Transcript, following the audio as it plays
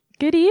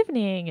Good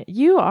evening.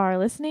 You are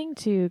listening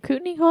to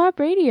Kootenai Co-op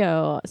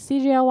Radio,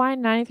 CJLY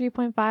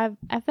 93.5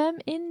 FM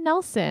in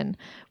Nelson.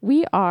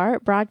 We are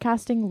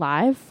broadcasting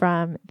live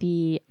from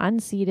the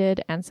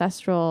unceded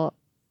ancestral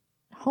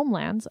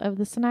homelands of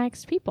the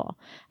Sinixt people.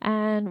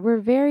 And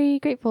we're very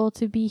grateful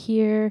to be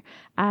here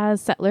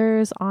as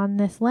settlers on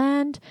this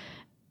land,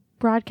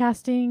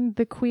 broadcasting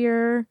the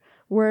queer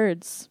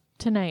words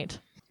tonight.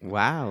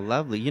 Wow,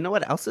 lovely. You know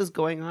what else is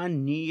going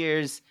on? New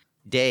Year's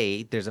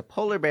Day, there's a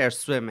polar bear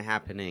swim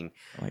happening.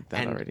 I like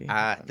that already.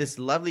 This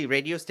lovely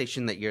radio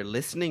station that you're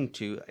listening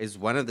to is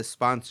one of the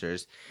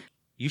sponsors.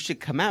 You should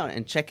come out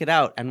and check it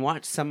out and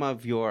watch some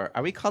of your,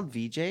 are we called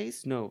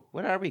VJs? No,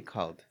 what are we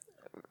called?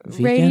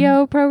 Vegan?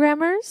 Radio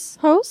programmers,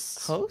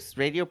 hosts. Hosts,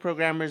 radio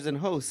programmers and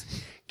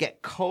hosts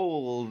get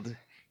cold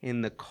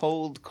in the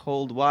cold,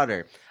 cold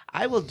water.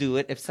 I will do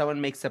it if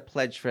someone makes a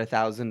pledge for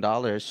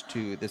 $1,000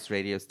 to this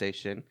radio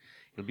station.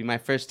 It'll be my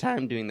first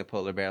time doing the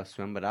polar bear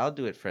swim, but I'll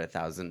do it for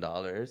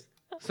 $1,000.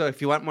 So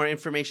if you want more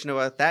information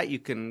about that, you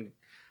can,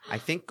 I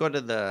think, go to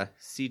the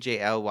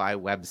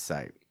CJLY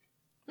website.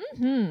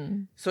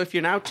 Mm-hmm. So if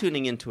you're now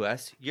tuning into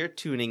us, you're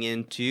tuning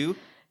into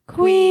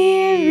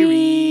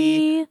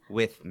Query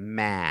with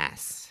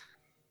Mass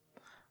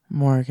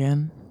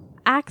Morgan.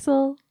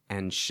 Axel.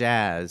 and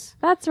Shaz.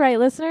 That's right,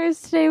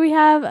 listeners. Today we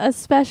have a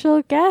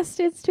special guest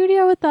in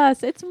studio with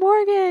us. It's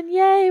Morgan.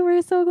 Yay,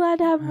 we're so glad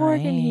to have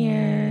Morgan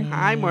here.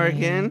 Hi,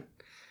 Morgan.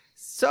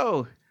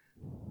 So,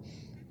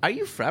 are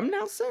you from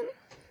Nelson?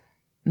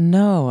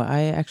 No,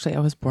 I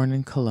was born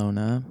in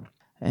Kelowna,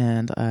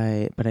 but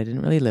I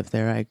didn't really live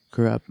there. I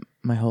grew up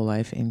my whole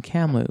life in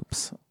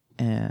Kamloops,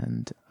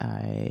 and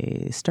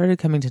I started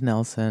coming to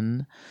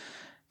Nelson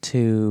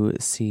to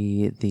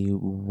see the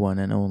one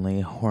and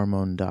only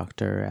hormone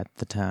doctor at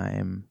the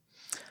time,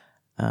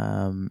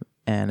 and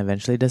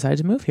eventually decided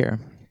to move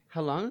here.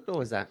 How long ago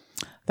was that?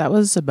 That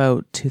was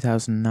about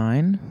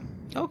 2009,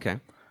 Okay.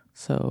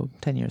 so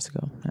 10 years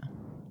ago now.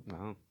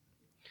 Wow.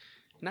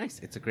 Nice.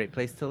 It's a great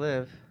place to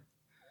live.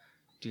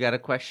 Do you got a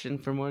question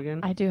for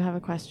Morgan? I do have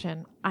a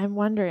question. I'm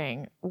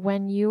wondering,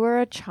 when you were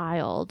a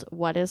child,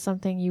 what is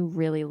something you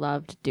really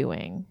loved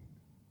doing?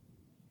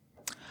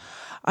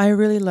 I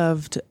really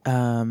loved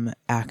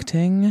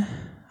acting.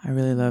 I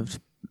really loved,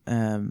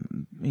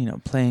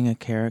 playing a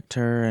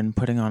character and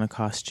putting on a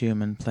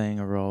costume and playing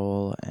a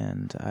role.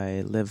 And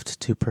I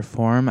lived to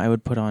perform. I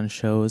would put on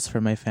shows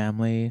for my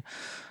family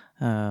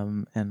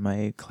and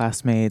my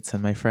classmates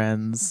and my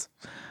friends.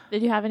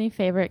 Did you have any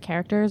favorite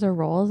characters or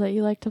roles that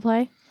you like to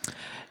play?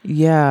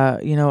 Yeah,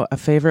 a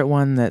favorite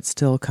one that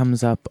still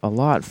comes up a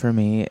lot for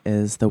me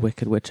is the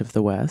Wicked Witch of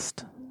the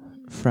West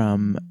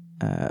from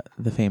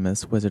the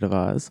famous Wizard of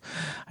Oz.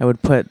 I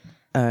would put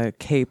a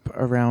cape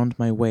around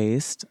my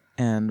waist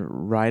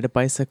and ride a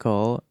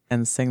bicycle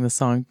and sing the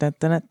song, and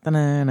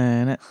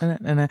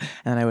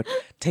I would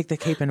take the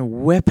cape and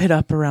whip it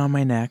up around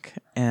my neck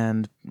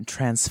and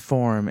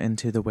transform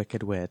into the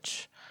Wicked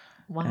Witch.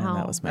 Wow. And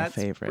that was my That's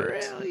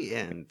favorite.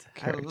 Brilliant.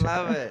 character. I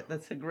love it.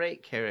 That's a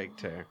great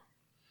character.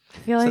 I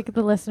feel like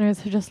the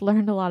listeners have just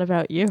learned a lot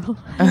about you. Two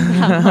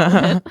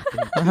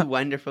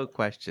wonderful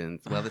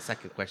questions. Well, the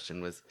second question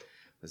was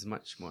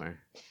much more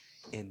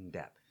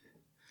in-depth.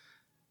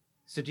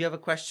 So do you have a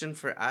question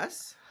for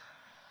us?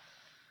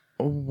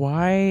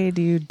 Why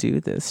do you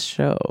do this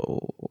show?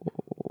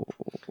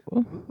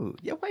 Ooh,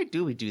 yeah, why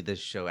do we do this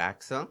show,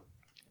 Axel?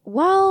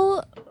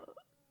 Well,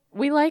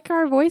 we like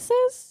our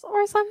voices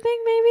or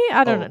something, maybe?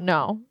 I don't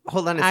know.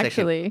 Hold on a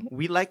Actually. second.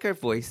 We like our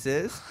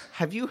voices.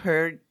 Have you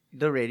heard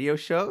the radio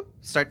show,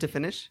 start to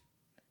finish?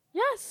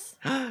 Yes.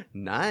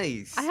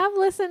 Nice. I have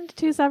listened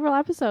to several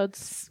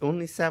episodes.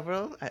 Only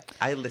several?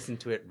 I listen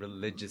to it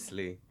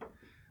religiously.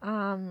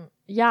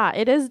 Yeah,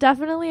 it is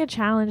definitely a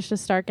challenge to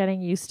start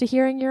getting used to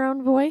hearing your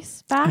own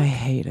voice back. I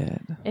hate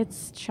it.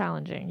 It's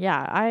challenging.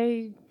 Yeah,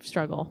 I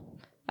struggle.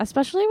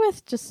 Especially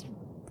with just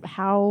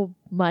how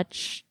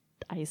much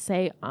I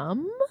say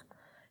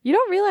You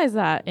don't realize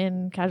that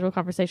in casual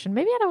conversation.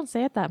 Maybe I don't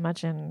say it that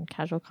much in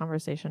casual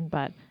conversation,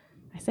 but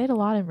I say it a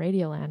lot in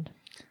Radioland.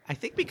 I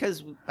think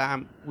because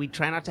we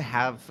try not to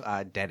have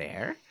dead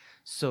air,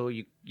 so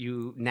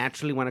you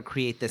naturally want to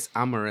create this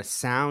or a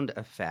sound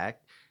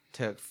effect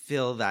to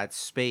fill that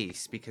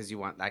space because you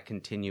want that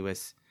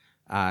continuous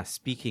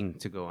speaking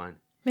to go on.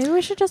 Maybe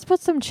we should just put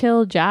some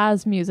chill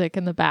jazz music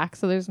in the back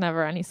so there's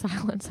never any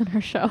silence in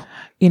our show.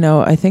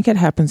 I think it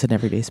happens in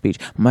everyday speech.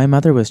 My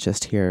mother was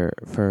just here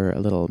for a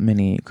little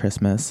mini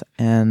Christmas,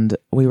 and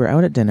we were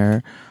out at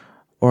dinner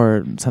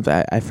or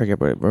something. I forget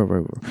where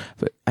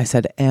but I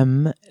said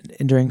M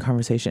during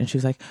conversation, and she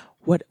was like,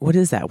 What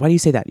is that? Why do you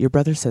say that? Your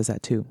brother says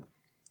that too.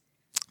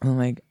 And I'm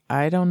like,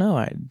 I don't know.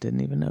 I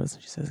didn't even notice.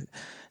 She says,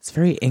 it's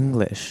very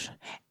English.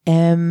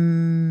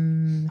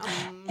 M.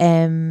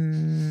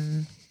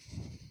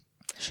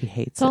 She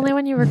hates It's only it.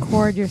 when you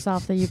record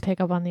yourself that you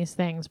pick up on these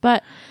things.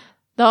 But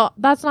Though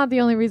that's not the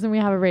only reason we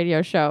have a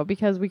radio show,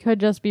 because we could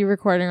just be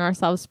recording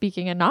ourselves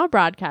speaking and not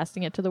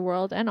broadcasting it to the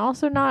world, and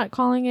also not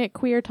calling it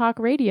Queer Talk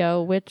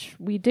Radio, which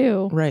we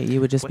do. Right.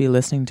 You would just be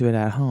listening to it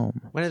at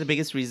home. One of the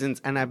biggest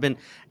reasons, and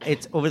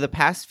it's over the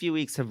past few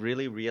weeks, have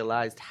really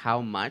realized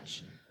how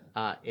much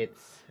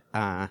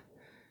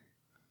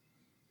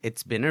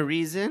it's been a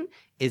reason,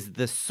 is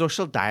the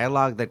social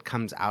dialogue that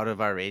comes out of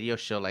our radio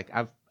show. Like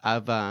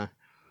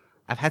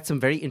I've had some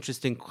very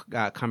interesting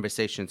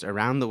conversations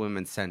around the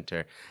Women's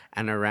Center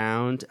and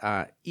around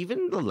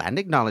even the land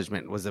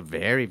acknowledgement was a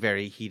very,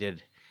 very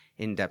heated,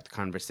 in-depth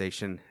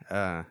conversation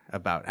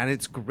about. And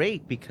it's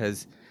great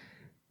because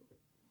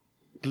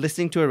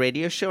listening to a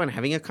radio show and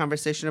having a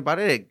conversation about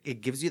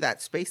it gives you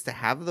that space to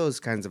have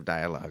those kinds of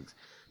dialogues.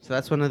 So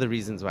that's one of the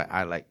reasons why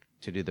I like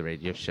to do the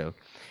radio show.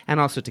 And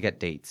also to get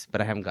dates, but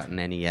I haven't gotten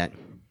any yet.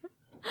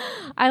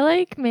 I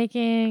like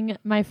making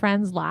my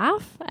friends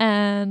laugh,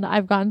 and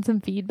I've gotten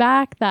some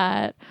feedback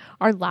that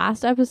our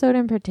last episode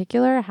in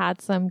particular had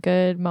some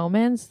good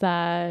moments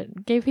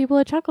that gave people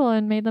a chuckle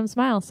and made them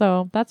smile.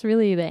 So that's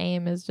really the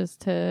aim, is just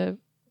to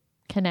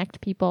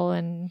connect people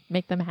and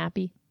make them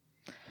happy.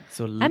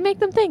 And make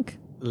them think.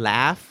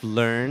 Laugh,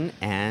 learn,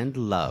 and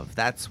love.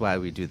 That's why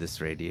we do this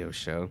radio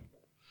show.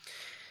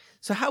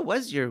 So how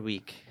was your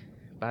week,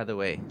 by the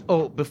way?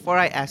 Oh, before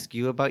I ask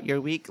you about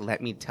your week,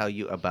 let me tell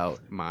you about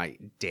my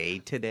day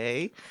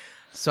today.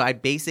 So I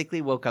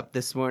basically woke up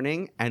this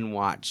morning and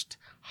watched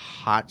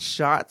Hot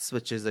Shots,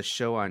 which is a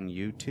show on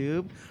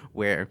YouTube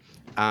where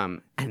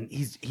and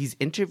he's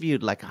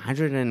interviewed like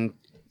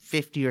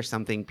 150 or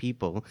something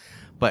people,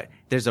 but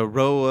there's a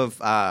row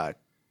of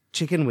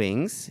chicken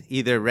wings,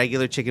 either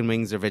regular chicken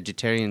wings or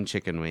vegetarian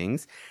chicken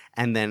wings,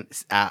 and then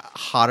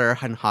hotter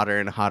and hotter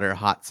and hotter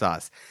hot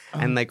sauce.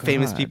 And like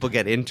famous people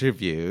get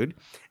interviewed,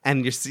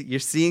 and you're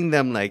seeing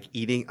them like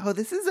eating, oh,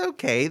 this is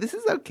okay.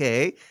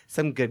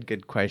 Some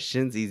good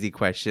questions, easy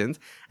questions.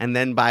 And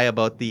then by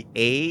about the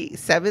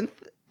seventh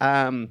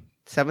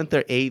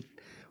or eighth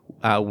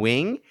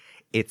wing,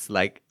 it's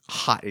like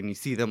hot, and you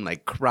see them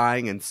like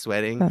crying and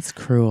sweating. That's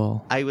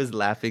cruel. I was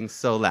laughing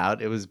so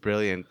loud. It was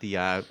brilliant.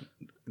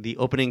 The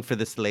opening for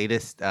this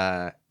latest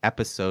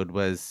episode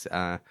was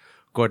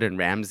Gordon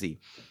Ramsay.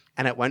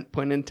 And at one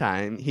point in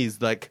time,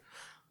 he's like,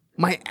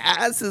 my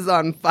ass is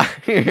on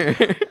fire.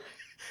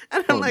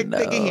 And I'm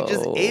thinking he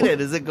just ate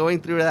it. Is it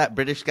going through that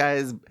British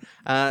guy's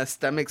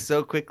stomach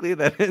so quickly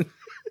that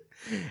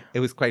it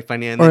was quite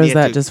funny? And or then is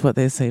that just what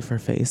they say for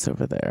face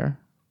over there?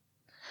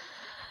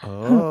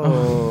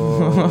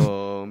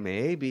 Oh,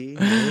 maybe.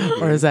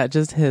 Or is that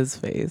just his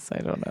face? I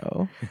don't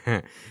know.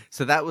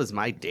 So that was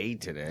my day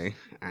today.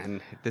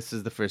 And this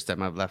is the first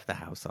time I've left the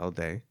house all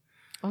day.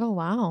 Oh,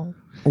 wow.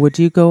 Would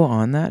you go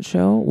on that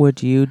show?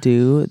 Would you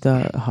do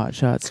the Hot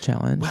Shots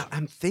challenge? Well,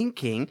 I'm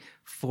thinking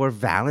for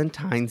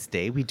Valentine's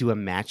Day, we do a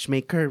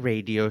matchmaker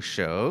radio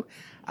show.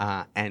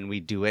 And we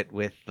do it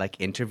with like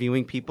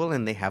interviewing people,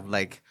 and they have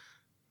like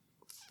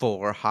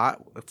four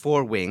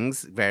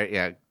wings,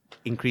 very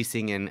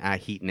increasing in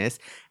heatness.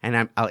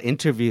 And I'll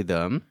interview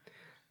them,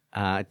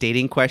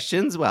 dating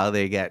questions while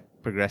they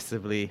get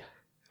progressively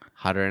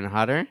hotter and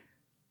hotter.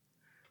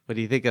 What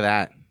do you think of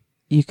that?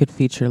 You could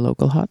feature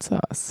local hot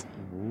sauce.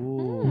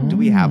 Ooh. Do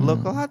we have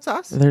local hot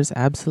sauce? There's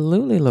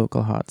absolutely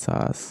local hot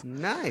sauce.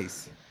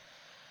 Nice.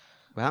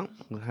 Well,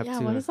 we'll have to... Yeah,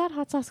 what is that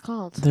hot sauce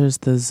called? There's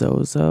the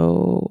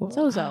Zozo.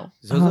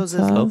 Zozo's is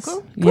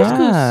local?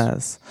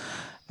 Yes.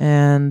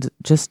 And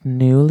just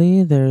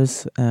newly,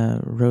 there's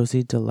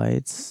Rosie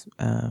Delight's,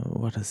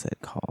 what is it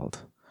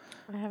called?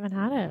 I haven't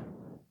had it.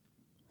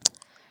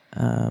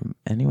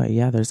 Anyway,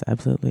 yeah, there's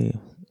absolutely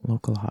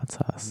local hot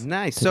sauce.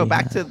 Nice. So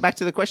back to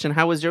the question.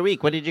 How was your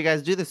week? What did you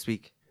guys do this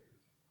week?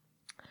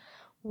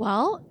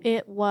 Well,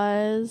 it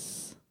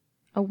was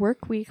a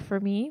work week for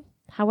me.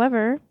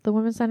 However, the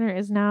Women's Center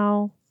is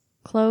now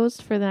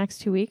closed for the next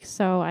 2 weeks,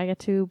 so I get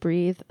to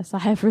breathe a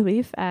sigh of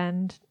relief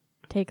and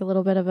take a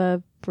little bit of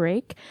a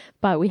break.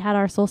 But we had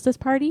our solstice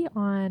party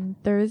on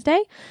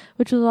Thursday,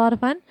 which was a lot of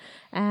fun,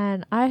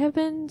 and I have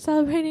been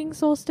celebrating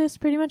solstice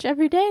pretty much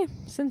every day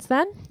since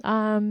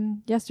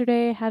then.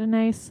 Yesterday had a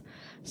nice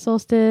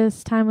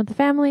solstice time with the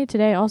family.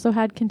 Today also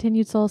had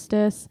continued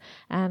solstice,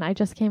 and I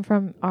just came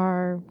from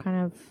our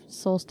kind of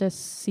solstice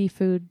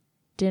seafood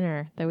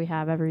dinner that we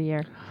have every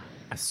year.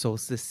 A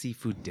solstice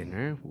seafood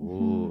dinner?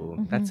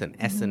 Ooh, that's an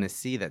S and a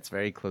C that's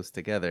very close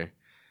together.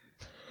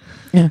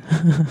 Yeah.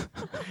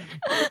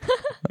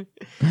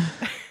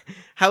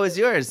 How was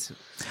yours?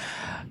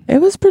 It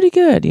was pretty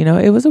good. You know,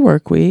 it was a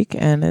work week,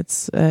 and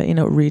it's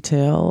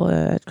retail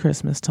at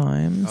Christmas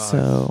time,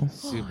 so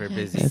super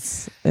busy.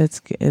 It's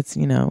getting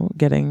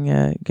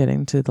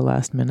to the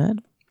last minute.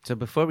 So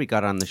before we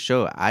got on the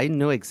show, I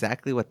know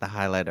exactly what the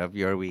highlight of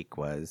your week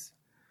was.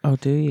 Oh,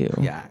 do you?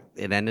 Yeah,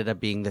 it ended up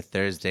being the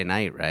Thursday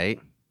night, right?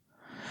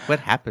 What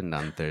happened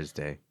on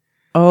Thursday?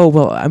 Oh,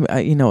 well,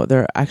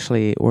 there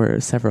actually were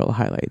several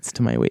highlights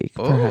to my week.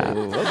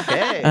 Oh,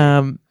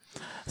 okay.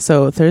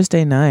 So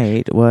Thursday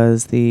night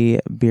was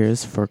the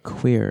Beers for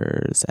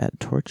Queers at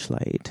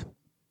Torchlight.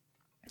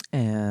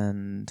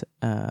 And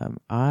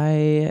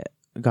I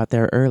got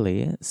there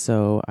early,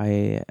 so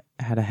I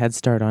had a head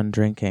start on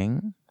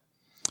drinking.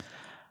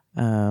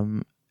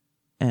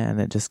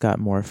 And it just got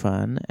more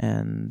fun.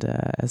 And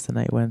as the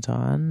night went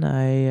on,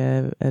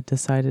 I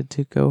decided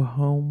to go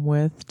home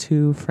with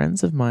 2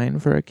 friends of mine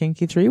for a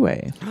kinky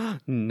 3-way.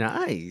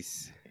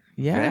 Nice.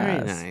 Yeah,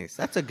 Very nice.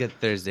 That's a good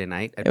Thursday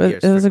night at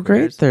It Beers was for a great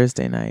Queers.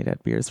 Thursday night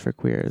at Beers for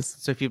Queers.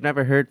 So if you've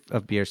never heard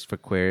of Beers for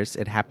Queers,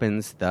 it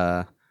happens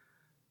the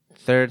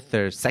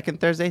second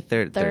Thursday?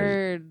 Third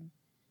Third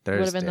Thursday.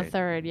 would have been the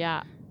third,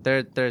 yeah.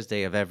 Third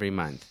Thursday of every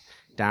month.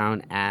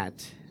 Down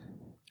at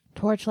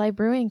Torchlight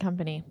Brewing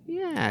Company.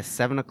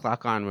 7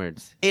 o'clock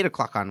onwards. 8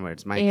 o'clock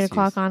onwards. 8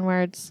 o'clock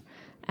onwards.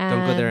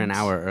 Don't go there an And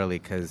hour early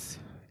because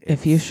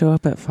If you show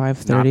up at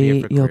Not Beer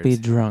 5:30, for you'll be Queers.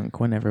 drunk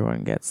when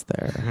everyone gets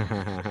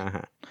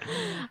there.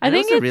 I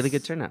think it's a it's really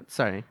good turnout.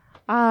 Sorry.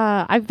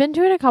 I've been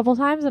to it a couple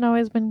times and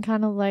always been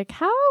kind of like,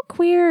 how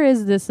queer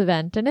is this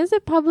event? And is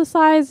it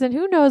publicized? And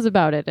who knows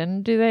about it?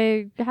 And do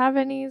they have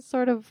any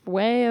sort of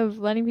way of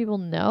letting people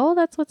know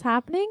that's what's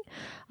happening?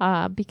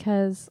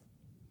 Because,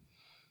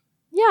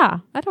 yeah,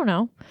 I don't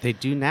know. They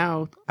do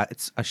now.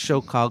 It's a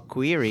show called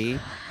Query.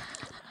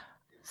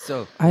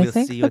 So I we'll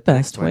think see you the at the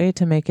next best one. way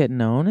to make it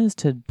known is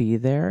to be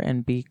there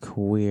and be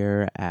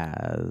queer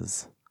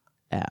as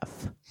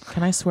F.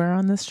 Can I swear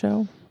on this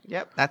show?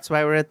 Yep, that's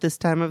why we're at this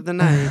time of the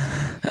night.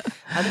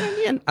 Are there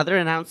any other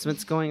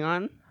announcements going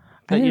on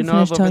I that you didn't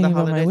know of finish over telling the you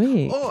about my holidays?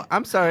 week. Oh,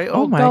 I'm sorry.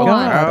 Oh my go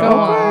God.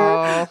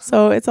 on. Oh,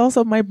 So it's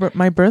also my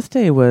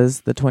birthday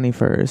was the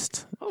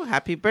 21st. oh,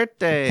 happy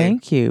birthday.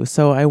 Thank you.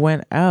 So I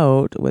went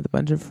out with a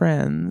bunch of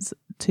friends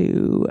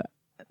to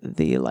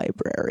the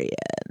librarian,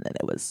 and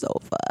it was so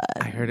fun.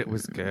 I heard it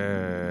was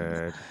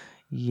good.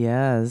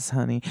 Yes,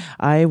 honey.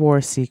 I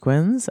wore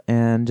sequins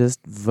and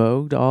just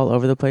vogued all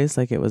over the place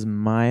like it was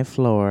my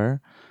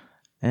floor.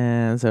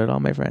 And so did all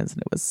my friends, and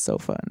it was so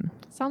fun.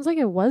 Sounds like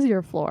it was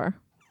your floor.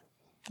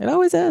 It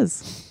always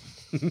is.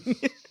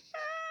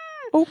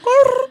 Oh,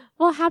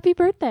 Well, happy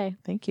birthday.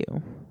 thank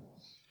you.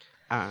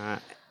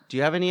 Do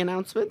you have any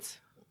announcements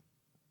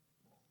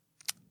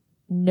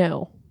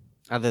No.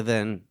 other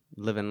than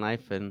living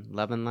life and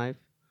loving life?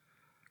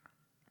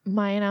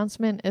 My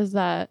announcement is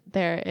that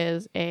there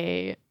is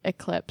a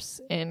eclipse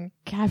in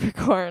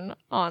Capricorn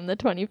on the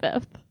 25th.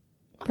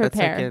 That's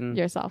Prepare like in-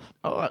 yourself.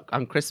 Oh,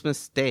 on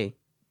Christmas Day.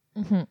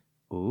 Hmm.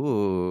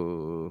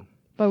 Ooh.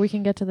 But we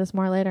can get to this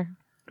more later.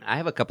 I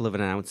have a couple of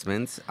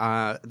announcements.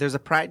 There's a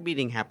Pride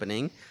meeting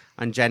happening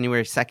on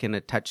January 2nd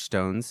at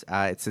Touchstones.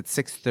 It's at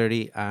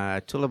 6:30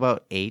 till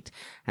about 8,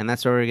 and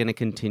that's where we're going to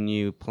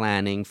continue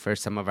planning for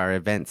some of our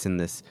events in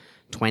this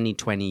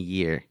 2020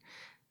 year.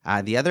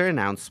 The other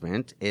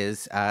announcement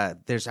is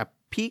there's a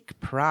Peak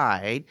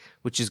Pride,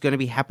 which is going to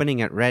be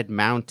happening at Red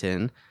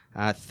Mountain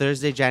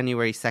Thursday,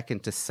 January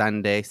 2nd to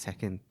Sunday,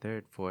 2nd,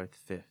 3rd, 4th,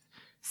 5th,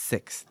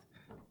 6th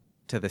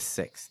to the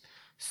 6th.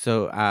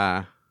 So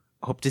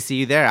hope to see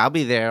you there. I'll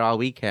be there all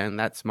weekend.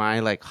 That's my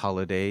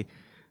holiday.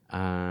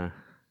 For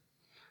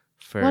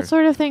What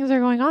sort of things are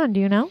going on? Do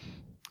you know?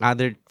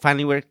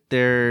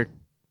 they're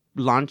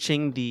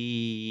launching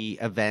the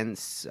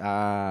events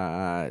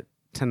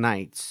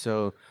tonight,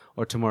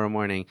 or tomorrow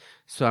morning.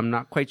 So I'm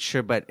not quite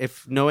sure, but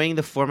if knowing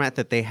the format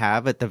that they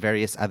have at the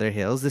various other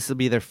hills, this will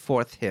be their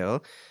 4th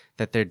hill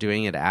that they're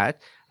doing it at.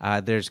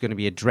 There's going to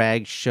be a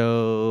drag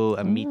show,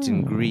 a meet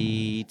and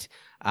greet.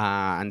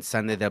 On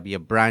Sunday, there'll be a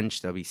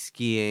brunch, there'll be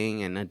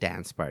skiing, and a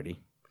dance party.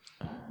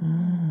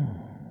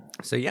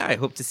 So, yeah, I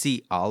hope to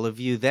see all of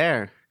you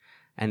there.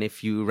 And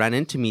if you run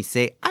into me,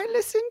 say, I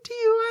listened to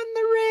you on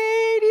the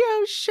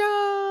radio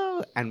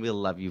show. And we'll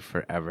love you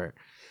forever.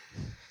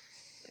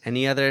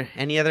 Any other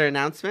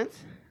announcements?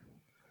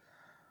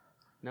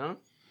 No?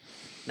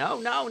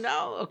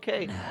 No.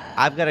 Okay.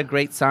 I've got a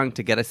great song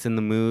to get us in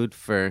the mood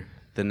for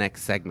the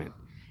next segment.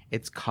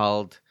 It's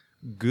called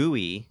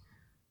Gooey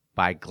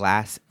by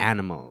Glass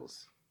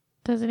Animals.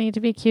 Does it need to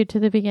be cute to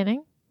the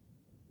beginning?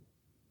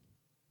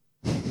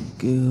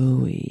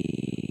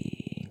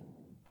 Gooey.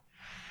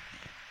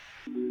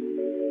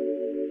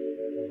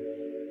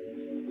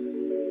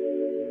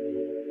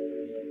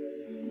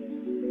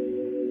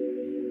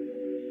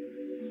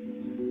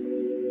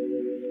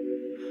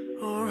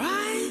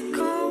 Alright,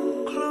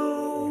 come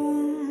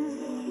close.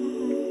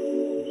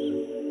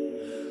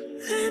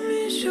 Let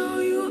me show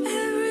you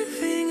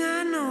everything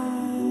I know.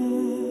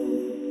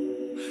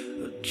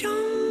 A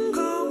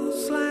jungle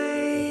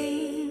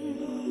slang,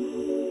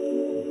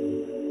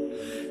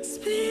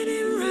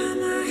 spinning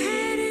round my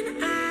head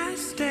and I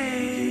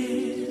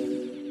stand.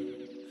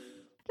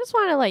 Just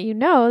want to let you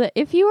know that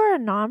if you are a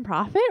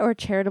nonprofit or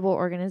charitable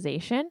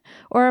organization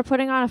or are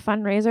putting on a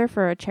fundraiser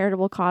for a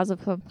charitable cause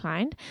of some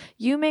kind,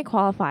 you may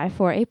qualify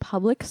for a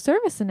public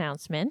service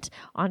announcement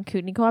on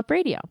Kootenai Co-op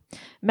Radio.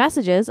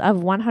 Messages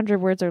of 100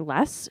 words or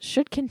less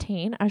should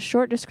contain a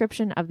short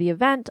description of the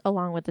event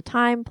along with the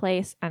time,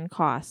 place, and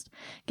cost.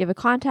 Give a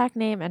contact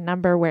name and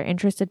number where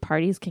interested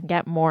parties can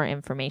get more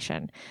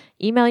information.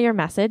 Email your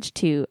message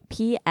to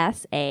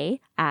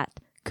psa@kootenaicoop.ca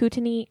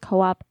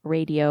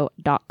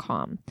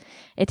kootenai-coop-radio.com.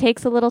 It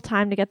takes a little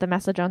time to get the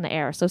message on the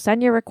air, so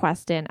send your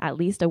request in at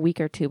least a week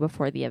or two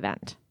before the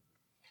event.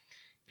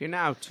 If you're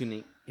now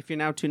tuning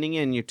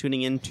in, you're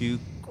tuning in to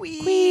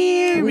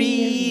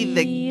Queery,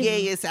 the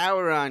gayest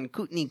hour on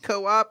Kootenai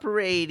Co-op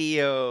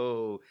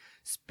Radio.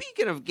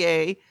 Speaking of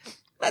gay,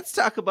 let's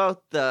talk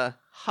about the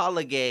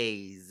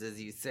holidays,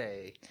 as you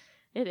say.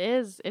 It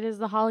is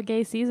the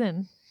holiday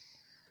season.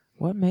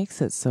 What makes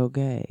it so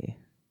gay?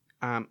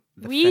 The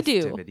We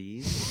do.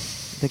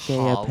 festivities, The gay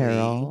holly,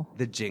 apparel.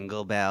 the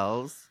jingle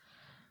bells,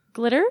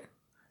 Glitter?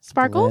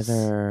 Sparkles?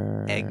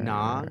 Glitter.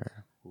 eggnog.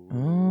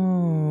 Oh.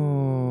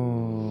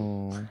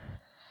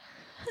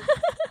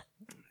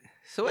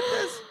 So what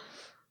does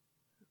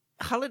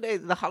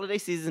the holiday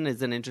season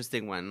is an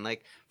interesting one.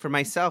 Like for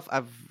myself,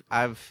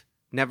 I've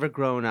never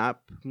grown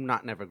up.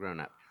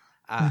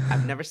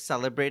 I've never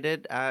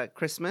celebrated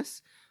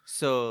Christmas.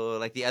 So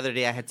like the other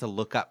day I had to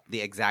look up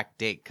the exact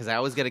date because I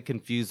always get it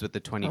confused with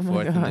the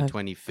 24th and the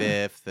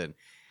 25th. And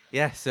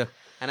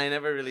and I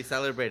never really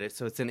celebrated.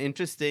 So it's an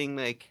interesting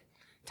like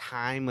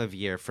time of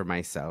year for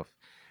myself.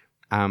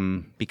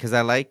 Because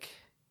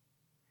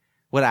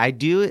what I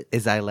do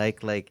is I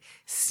like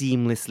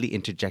seamlessly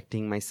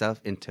interjecting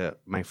myself into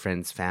my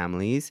friends'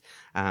 families.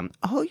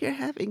 Oh, you're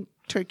having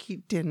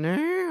turkey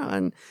dinner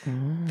on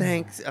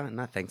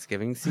not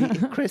Thanksgiving,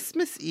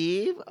 Christmas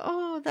Eve.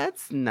 Oh,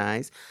 that's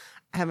nice.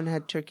 I haven't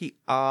had turkey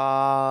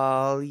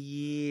all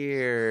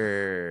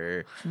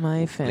year.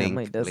 My family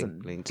Blink,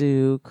 doesn't blink.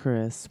 do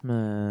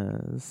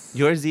Christmas.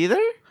 Yours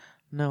either?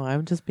 No,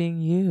 I'm just being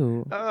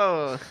you.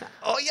 Oh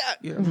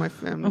yeah. My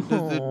family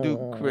doesn't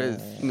do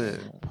Christmas.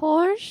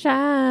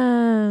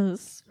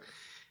 Portia's.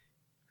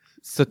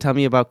 So tell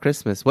me about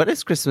Christmas. What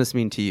does Christmas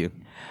mean to you?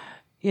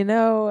 You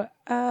know,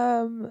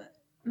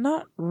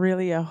 not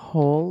really a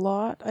whole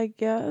lot, I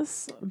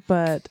guess,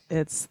 but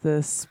it's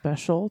this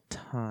special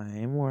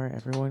time where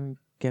everyone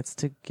gets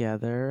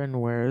together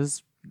and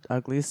wears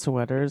ugly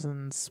sweaters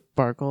and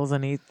sparkles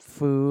and eat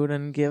food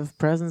and give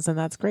presents, and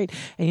that's great.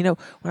 And you know,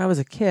 when I was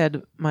a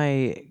kid,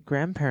 my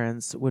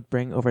grandparents would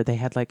bring over, they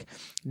had like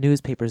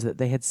newspapers that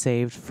they had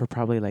saved for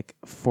probably like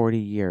 40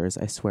 years,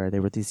 I swear. They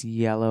were these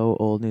yellow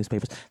old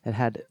newspapers that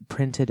had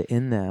printed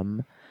in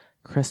them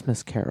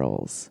Christmas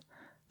carols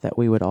that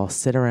we would all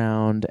sit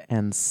around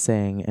and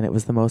sing, and it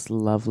was the most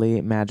lovely,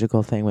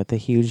 magical thing with the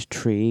huge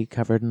tree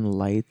covered in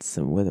lights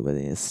and with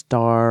a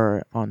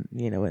star on,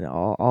 you know, and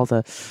all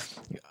the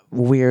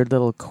weird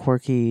little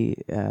quirky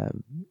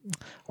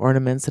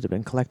ornaments that have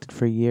been collected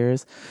for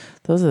years.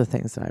 Those are the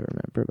things that I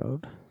remember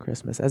about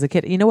Christmas as a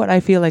kid. You know what?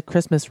 I feel like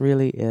Christmas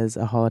really is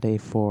a holiday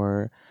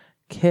for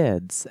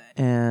kids,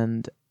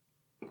 and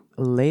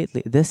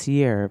lately, this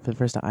year, for the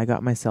first time, I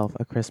got myself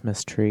a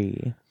Christmas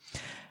tree.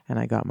 And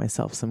I got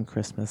myself some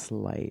Christmas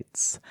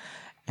lights.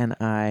 And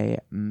I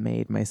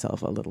made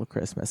myself a little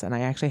Christmas. And I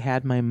actually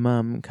had my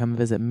mom come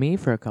visit me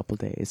for a couple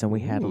days. And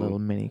we had a little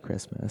mini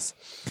Christmas.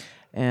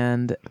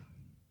 And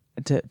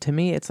to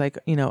me, it's like,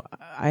 you know,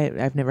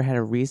 I've never had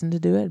a reason to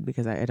do it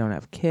because I don't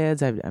have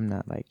kids. I'm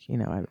not like, you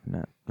know, I'm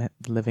not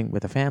living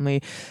with a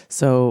family.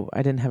 So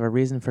I didn't have a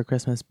reason for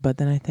Christmas. But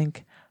then I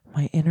think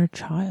my inner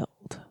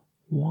child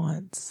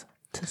wants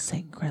to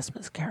sing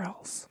Christmas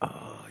carols.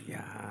 Oh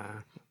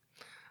yeah.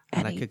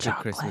 And Like a eat good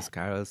chocolate. Christmas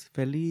carols.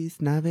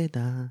 Feliz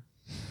Navidad.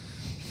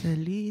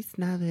 Feliz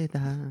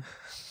Navidad.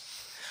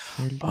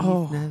 Feliz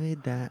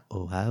Navidad.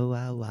 Oh, wow,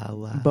 wow, wow,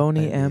 wow.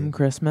 Boney M.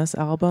 Christmas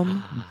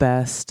album,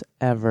 best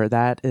ever.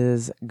 That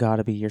is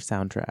gotta be your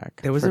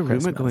soundtrack. There was for a rumor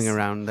Christmas. going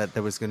around that they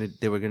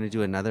were gonna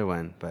do another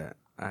one, but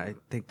I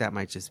think that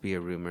might just be a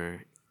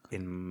rumor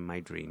in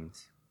my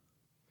dreams.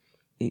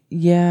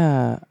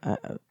 Yeah,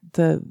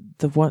 the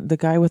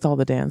guy with all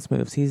the dance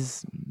moves,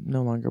 he's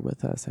no longer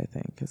with us. I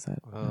think is that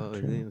Oh, not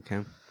is true? it?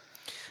 Okay.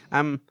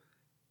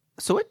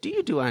 So what do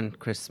you do on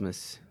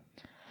Christmas?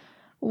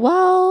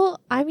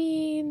 Well, I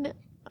mean,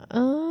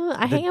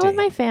 I hang out with day.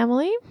 my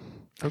family.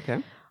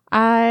 Okay.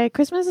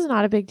 Christmas is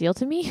not a big deal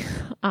to me.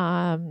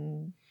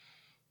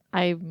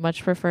 I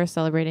much prefer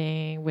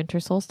celebrating winter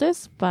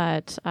solstice,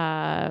 but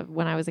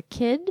when I was a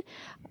kid,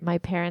 my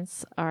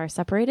parents are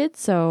separated,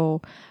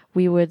 so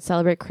we would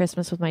celebrate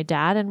Christmas with my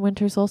dad and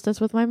winter solstice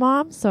with my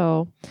mom.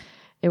 So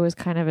it was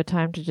kind of a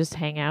time to just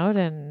hang out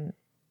and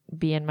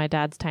be in my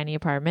dad's tiny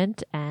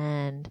apartment,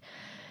 and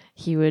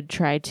he would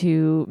try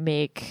to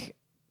make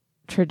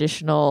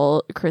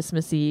traditional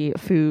Christmassy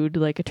food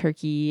like a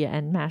turkey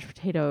and mashed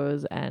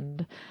potatoes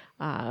and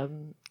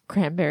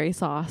cranberry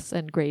sauce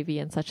and gravy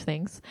and such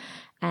things.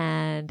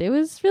 And it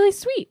was really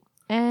sweet.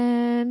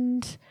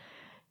 And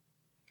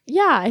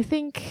yeah, I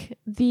think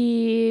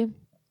the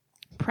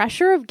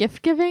pressure of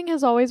gift giving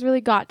has always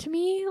really got to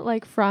me,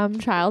 like from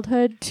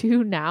childhood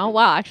to now.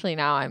 Well, actually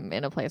now I'm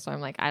in a place where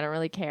I'm like, I don't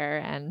really care.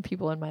 And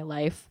people in my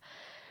life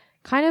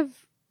kind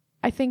of,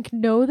 I think,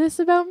 know this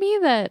about me,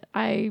 that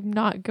I'm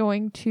not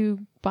going to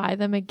buy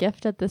them a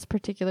gift at this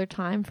particular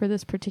time for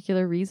this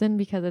particular reason,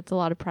 because it's a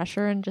lot of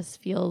pressure and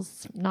just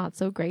feels not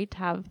so great to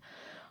have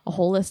a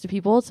whole list of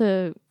people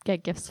to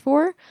get gifts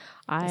for.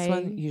 That's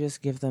when you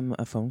just give them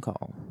a phone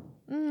call.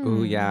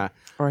 Oh yeah.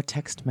 Or a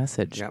text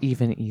message, Yep.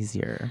 even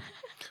easier.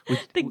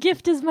 The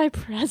gift is my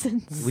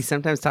presence. We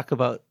sometimes talk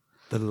about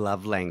the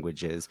love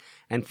languages,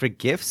 and for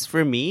gifts,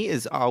 for me,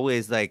 is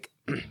always like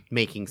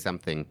making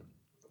something.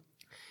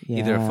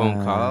 Either a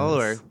phone call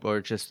Yes. or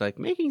just like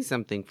making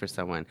something for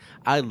someone.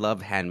 I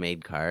love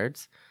handmade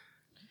cards.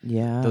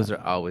 Yeah. Those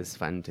are always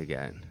fun to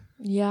get.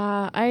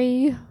 Yeah,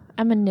 I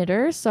am a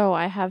knitter, so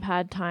I have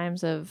had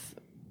times of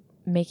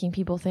making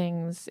people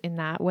things in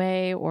that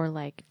way, or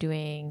like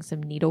doing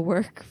some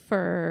needlework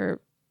for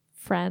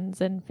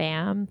friends and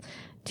fam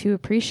to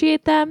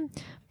appreciate them.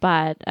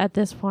 But at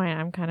this point,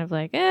 I'm kind of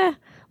like,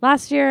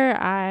 Last year,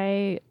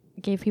 I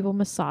gave people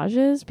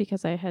massages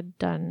because I had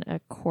done a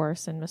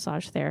course in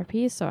massage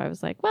therapy. So I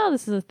was like, well,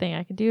 this is a thing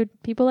I can do.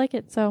 People like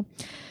it. So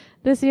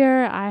this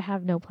year, I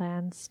have no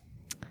plans.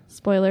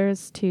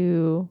 Spoilers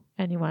to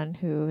anyone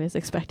who is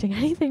expecting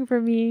anything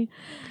from me.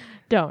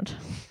 Don't.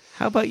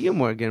 How about you,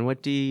 Morgan?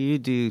 What do you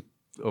do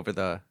over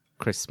the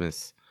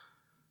Christmas?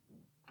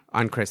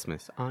 On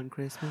Christmas Day. On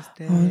Christmas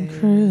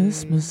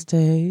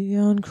Day,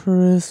 on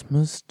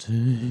Christmas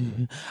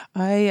Day.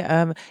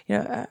 I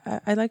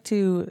like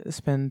to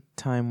spend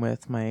time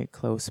with my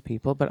close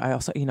people, but I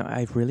also,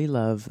 I really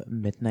love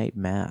midnight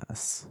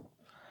mass.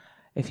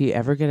 If you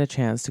ever get a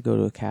chance to go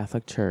to a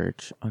Catholic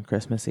church on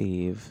Christmas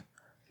Eve,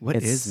 What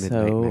it's is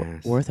Midnight so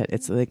Mass? worth it.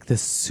 It's like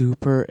this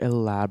super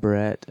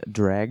elaborate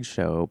drag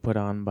show put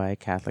on by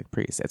Catholic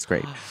priests. It's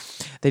great.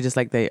 They just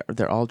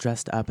they're all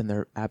dressed up in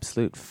their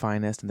absolute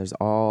finest, and there's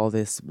all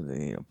this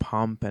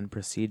pomp and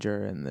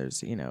procedure, and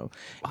there's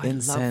I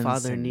incense love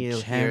Father and Neil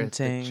here at the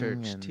chanting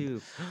church and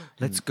too.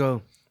 Let's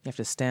go. You have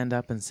to stand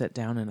up and sit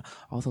down, and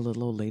all the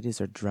little old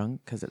ladies are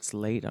drunk because it's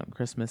late on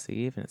Christmas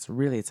Eve, and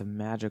it's a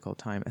magical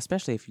time,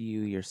 especially if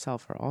you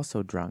yourself are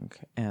also drunk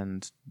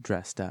and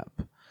dressed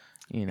up.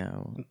 In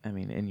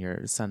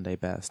your Sunday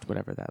best,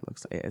 whatever that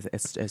looks like.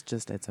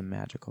 It's a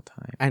magical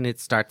time. And it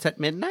starts at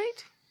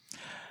midnight?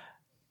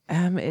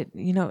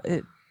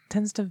 It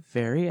tends to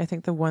vary. I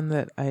think the one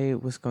that I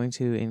was going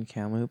to in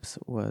Kamloops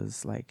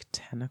was like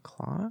 10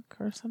 o'clock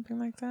or something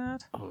like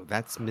that. Oh,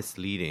 that's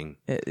misleading.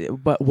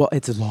 But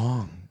it's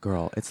long,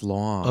 girl. It's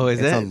long. Oh, is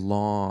it's it? a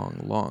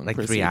long Like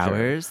procedure. 3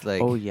 hours?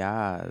 Like Oh,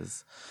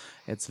 yes.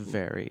 It's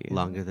very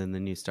longer than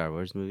the new Star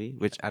Wars movie,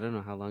 which I don't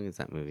know how long is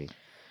that movie.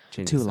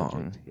 Change Too the long.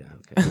 subject. Yeah,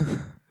 okay.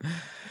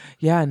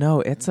 Yeah,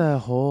 no, it's a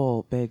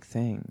whole big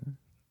thing.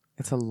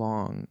 It's a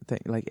long thing.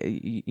 Like,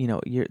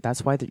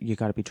 that's why you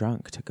got to be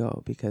drunk to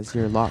go, because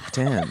you're locked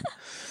in.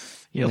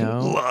 You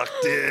know?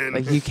 Locked in.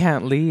 Like, you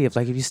can't leave.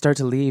 Like, if you start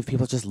to leave,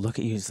 people just look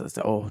at you and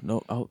say, oh,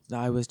 no,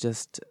 I was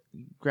just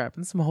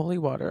grabbing some holy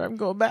water. I'm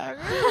going back.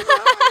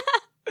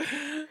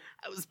 I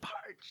was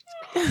parched.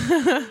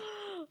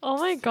 Oh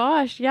my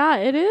gosh. Yeah,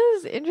 it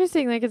is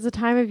interesting. Like, it's a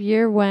time of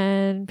year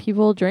when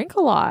people drink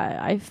a lot,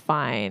 I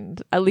find.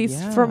 At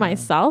least for Yeah.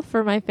 myself,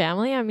 for my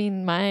family. I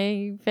mean,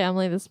 my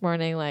family this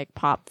morning,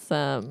 popped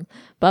some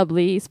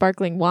bubbly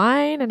sparkling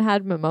wine and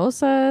had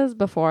mimosas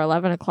before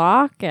 11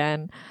 o'clock.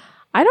 And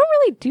I don't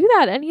really do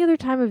that any other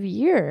time of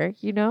year,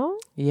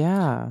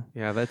 Yeah.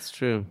 Yeah, that's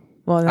true.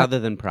 Well, Other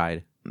than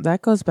Pride.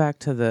 that goes back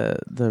to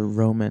the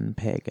Roman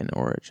pagan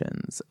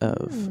origins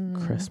of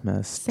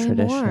Christmas say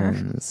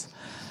traditions.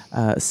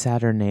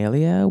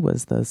 Saturnalia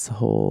was this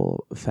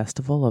whole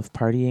festival of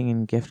partying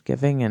and gift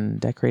giving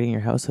and decorating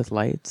your house with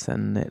lights,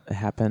 and it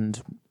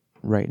happened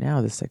right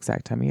now, this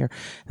exact time of year.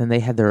 Then they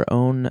had their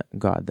own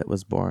god that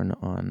was born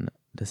on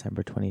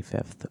December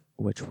 25th,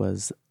 which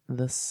was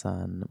the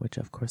sun, which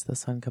of course the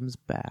sun comes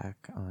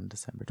back on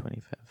December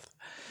 25th.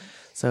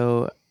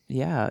 So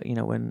yeah,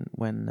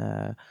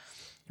 when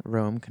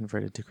Rome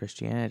converted to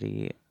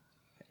Christianity,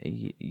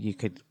 you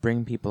could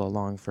bring people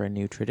along for a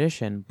new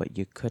tradition, but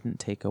you couldn't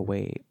take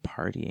away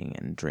partying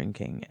and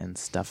drinking and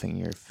stuffing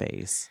your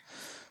face.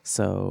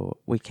 So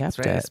we kept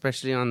That's right, it.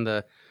 especially on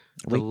the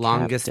We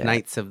longest kept it.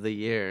 nights of the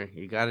year.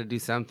 You got to do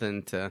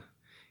something to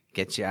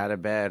get you out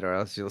of bed, or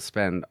else you'll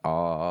spend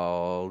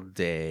all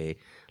day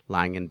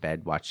lying in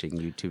bed watching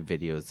YouTube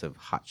videos of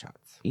hot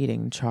shots.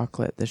 Eating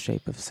chocolate the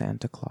shape of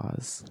Santa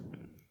Claus.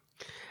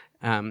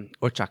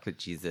 Or Chocolate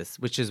Jesus,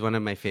 which is one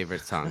of my favorite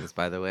songs,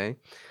 by the way.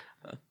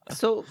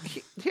 So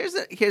here's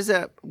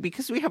a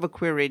because we have a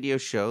queer radio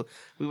show,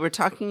 we were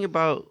talking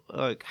about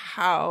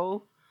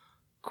how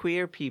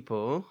queer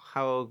people,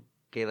 how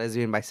gay,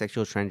 lesbian,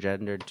 bisexual,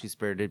 transgender,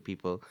 two-spirited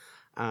people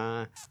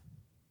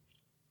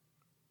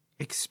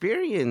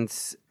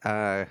experience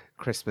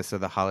Christmas or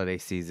the holiday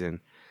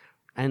season.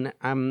 And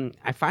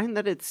I find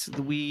that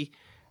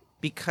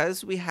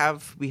because we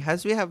have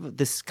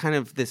this kind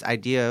of this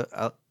idea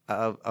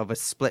of a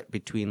split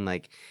between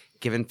like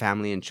given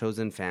family and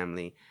chosen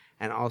family,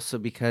 and also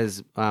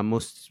because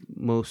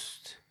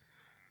most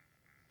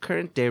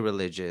current day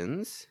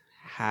religions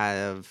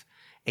have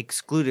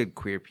excluded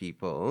queer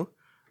people.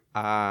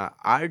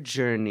 Our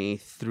journey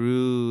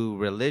through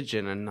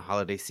religion and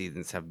holiday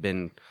seasons have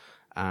been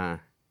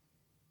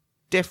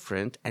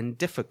different and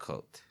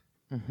difficult.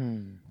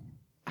 Mm-hmm.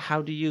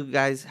 How do you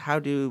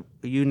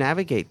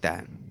navigate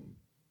that?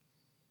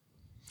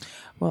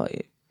 Well,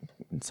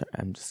 sorry,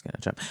 I'm just going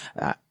to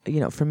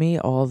jump. For me,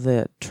 all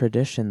the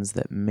traditions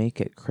that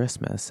make it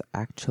Christmas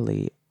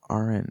actually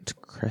aren't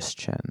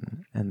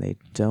Christian, and they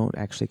don't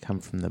actually come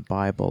from the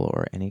Bible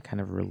or any kind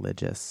of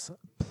religious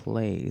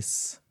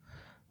place.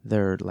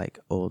 They're like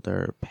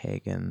older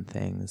pagan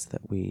things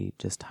that we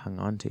just hung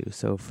on to.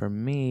 So for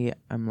me,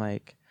 I'm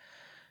like,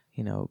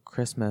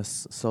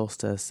 Christmas,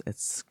 solstice,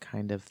 it's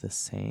kind of the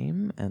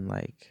same. And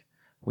like,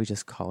 we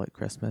just call it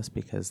Christmas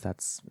because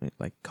that's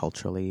like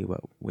culturally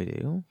what we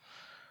do.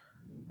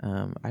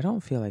 I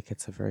don't feel like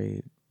it's a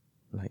very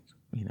like,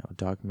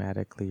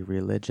 dogmatically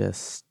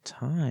religious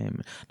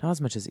time. Not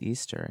as much as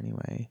Easter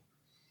anyway.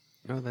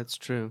 No, that's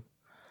true.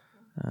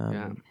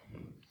 Yeah.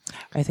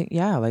 I think,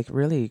 like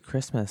really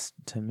Christmas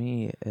to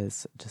me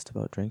is just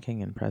about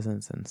drinking and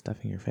presents and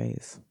stuffing your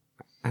face.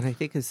 And I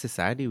think as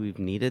society, we've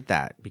needed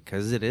that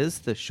because it is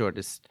the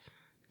shortest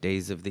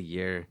days of the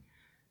year.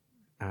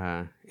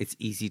 It's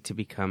easy to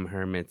become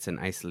hermits and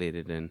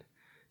isolated and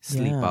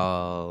sleep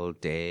all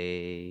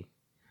day.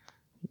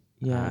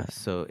 Yeah.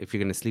 So if you're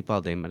going to sleep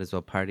all day, might as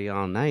well party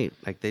all night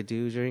like they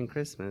do during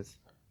Christmas.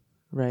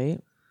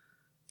 Right?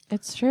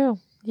 It's true.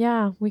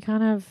 Yeah, we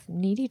kind of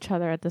need each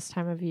other at this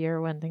time of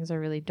year when things are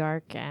really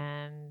dark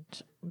and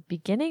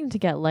beginning to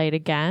get light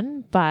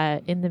again.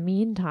 But in the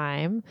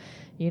meantime,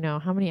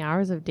 how many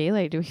hours of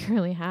daylight do we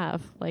really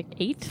have? Like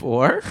 8?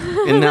 4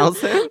 in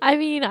Nelson? I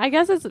mean, I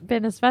guess it's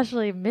been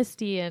especially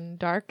misty and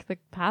dark the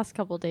past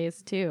couple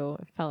days too.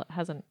 It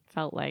hasn't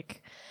felt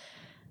like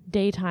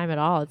daytime at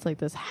all. It's like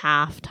this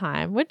half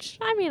time, which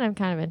I mean, I'm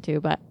kind of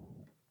into. But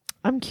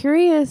I'm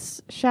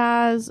curious,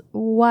 Shaz,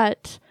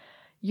 what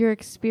your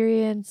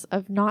experience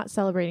of not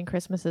celebrating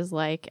Christmas is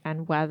like,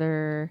 and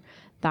whether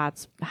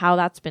how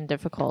that's been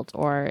difficult,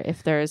 or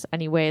if there's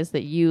any ways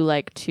that you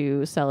like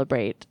to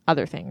celebrate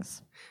other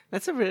things.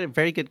 That's a very,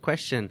 very good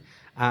question.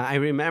 I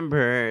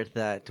remember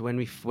that when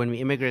we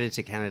immigrated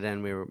to Canada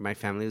and my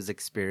family was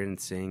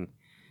experiencing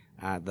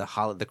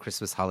the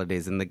Christmas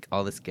holidays and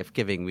all this gift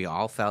giving, we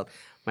all felt,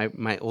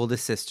 my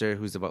oldest sister,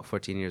 who's about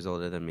 14 years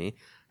older than me,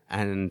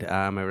 and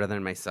my brother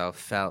and myself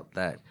felt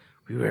that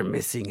we were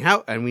missing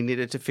out, and we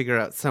needed to figure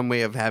out some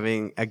way of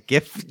having a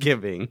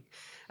gift-giving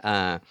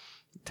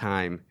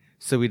time.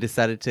 So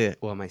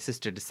my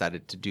sister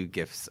decided to do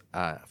gifts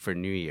for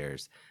New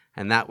Year's,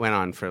 and that went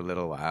on for a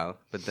little while.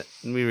 But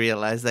then we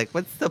realized, like,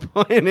 what's the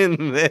point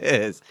in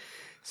this?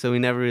 So we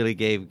never really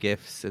gave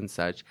gifts and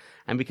such.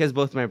 And because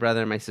both my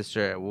brother and my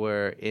sister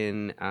were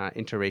in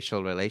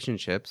interracial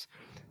relationships,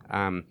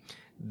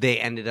 they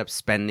ended up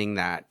spending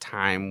that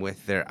time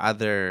with their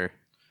other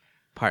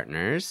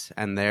partners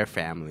and their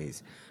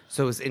families.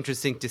 So it was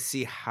interesting to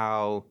see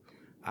how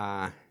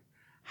my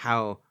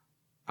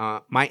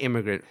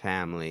immigrant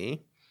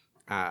family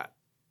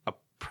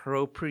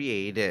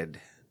appropriated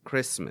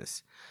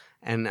Christmas.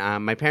 And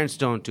my parents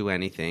don't do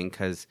anything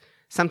because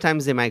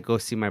sometimes they might go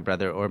see my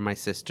brother or my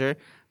sister,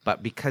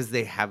 but because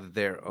they have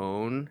their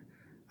own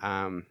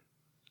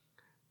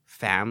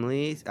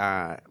families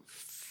that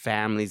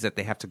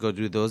they have to go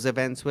do those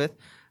events with,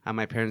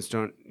 my parents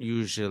don't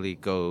usually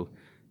go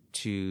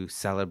to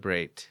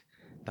celebrate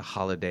the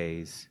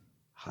holidays,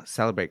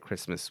 celebrate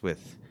Christmas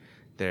with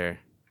their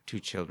 2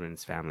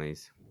 children's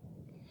families.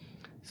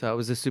 So it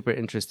was a super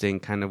interesting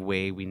kind of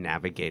way we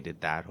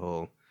navigated that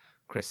whole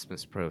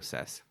Christmas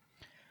process.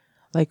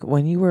 Like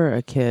when you were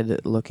a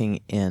kid looking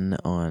in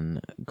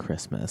on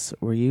Christmas,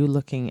 were you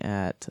looking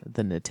at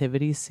the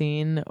nativity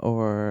scene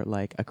or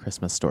like A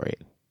Christmas Story?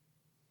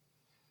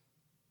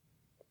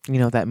 You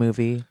know that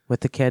movie with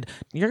the kid?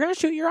 You're going to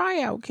shoot your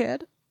eye out,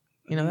 kid.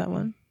 You know that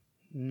one?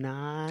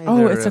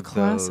 Neither it's a of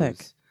classic.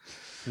 those.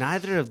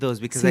 Neither of those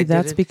because See,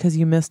 that's because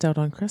you missed out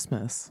on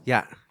Christmas.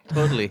 Yeah,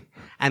 totally.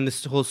 And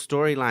the whole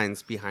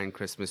storylines behind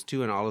Christmas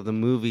too, and all of the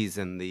movies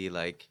and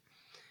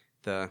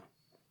that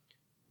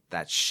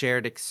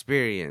shared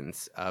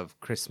experience of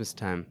Christmas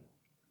time.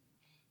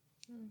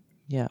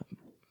 Yeah.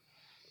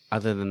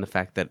 Other than the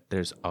fact that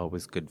there's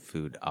always good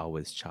food,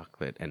 always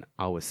chocolate, and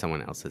always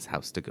someone else's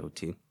house to go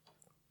to.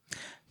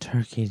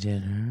 Turkey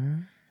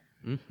dinner.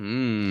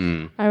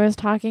 Mm-hmm. I was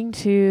talking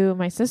to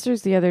my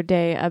sisters the other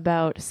day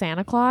about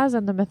Santa Claus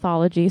and the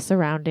mythology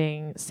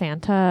surrounding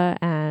Santa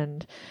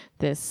and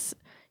this,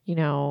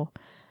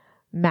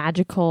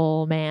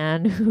 magical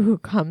man who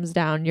comes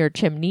down your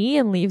chimney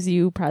and leaves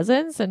you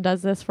presents and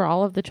does this for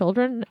all of the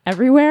children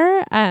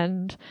everywhere,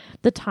 and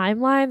the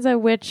timelines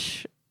at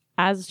which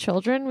as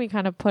children we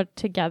kind of put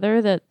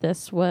together that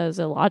this was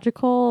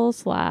illogical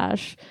 /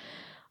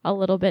 a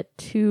little bit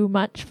too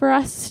much for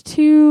us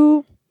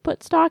to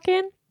put stock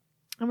in.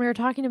 And we were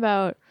talking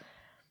about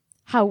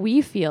how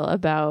we feel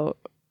about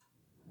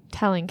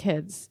telling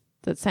kids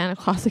that Santa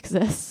Claus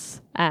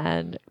exists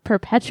and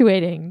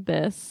perpetuating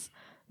this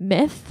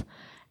myth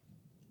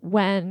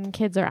when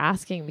kids are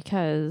asking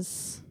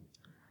because,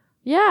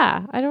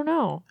 I don't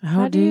know.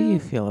 How do you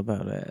feel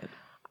about it?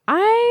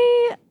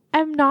 I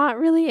am not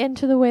really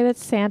into the way that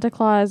Santa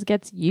Claus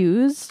gets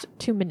used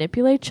to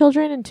manipulate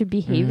children into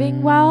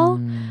behaving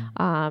well.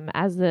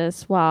 As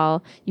this,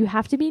 well, you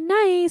have to be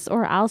nice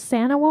or else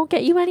Santa won't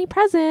get you any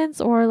presents,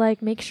 or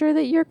like make sure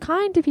that you're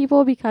kind to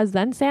people because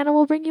then Santa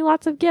will bring you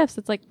lots of gifts.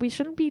 It's like we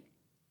shouldn't be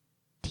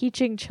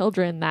teaching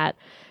children that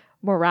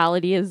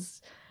morality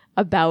is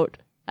about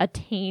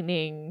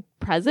attaining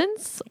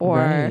presents or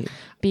Right.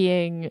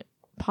 being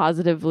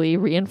positively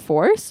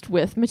reinforced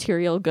with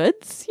material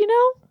goods, you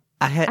know?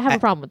 I I have a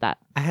problem with that.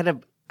 I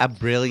had a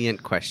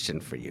brilliant question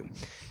for you.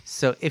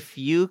 So, if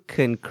you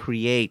can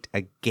create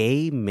a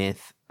gay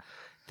myth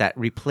that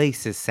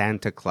replaces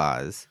Santa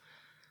Claus,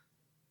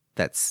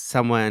 that's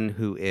someone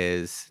who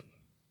is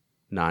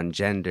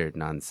non-gendered,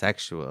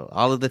 non-sexual,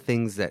 all of the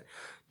things that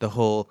the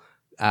whole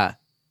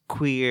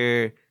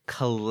queer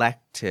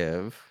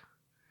collective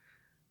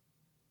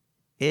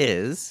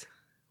is,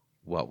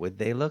 what would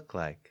they look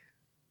like?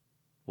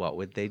 What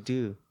would they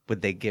do?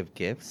 Would they give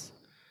gifts?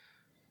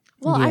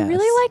 Well, I Yes.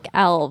 really like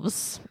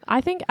elves.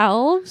 I think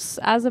elves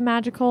as a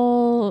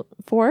magical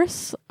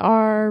force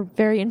are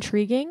very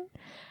intriguing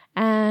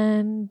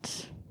and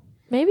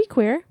maybe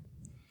queer.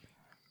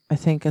 I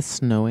think a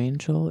snow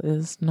angel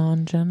is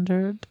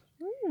non-gendered.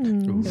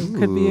 Hmm. It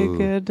could be a Ooh.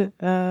 good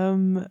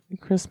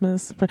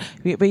Christmas.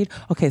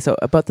 Okay, so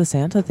about the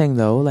Santa thing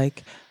though,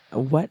 like,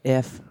 what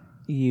if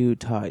you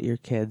taught your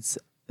kids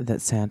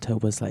that Santa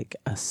was like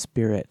a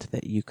spirit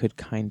that you could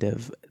kind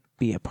of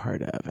be a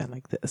part of, and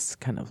like this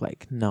kind of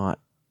like not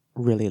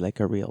really like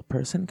a real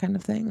person kind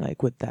of thing?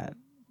 Like, would that?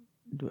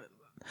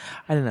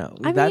 I don't know.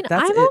 I That- mean,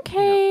 that's I'm it, you know.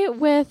 okay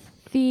with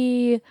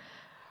the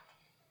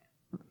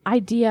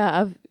idea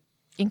of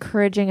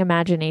encouraging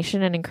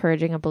imagination and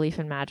encouraging a belief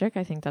in magic.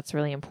 I think that's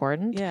really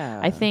important. Yeah,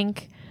 I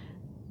think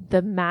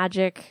the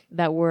magic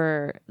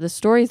the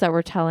stories that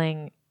we're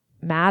telling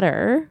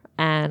matter,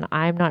 and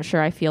I'm not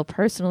sure I feel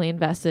personally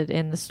invested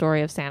in the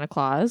story of Santa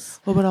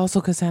Claus. Well, but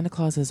also because Santa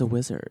Claus is a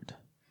wizard,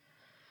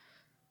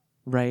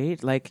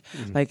 right? Like,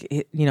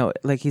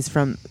 like he's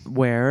from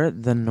where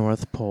the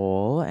North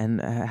Pole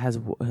and has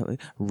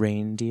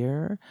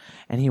reindeer,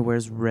 and he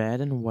wears red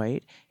and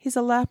white. He's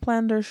a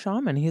Laplander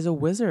shaman. He's a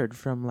wizard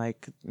from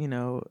like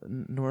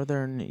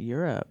northern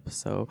Europe.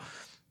 So,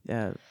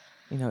 yeah.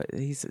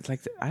 He's like,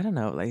 I don't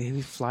know, like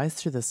he flies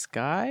through the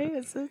sky.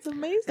 It's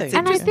amazing.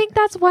 And I think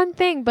that's one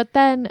thing, but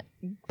then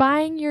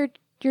buying your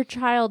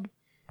child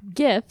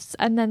gifts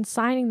and then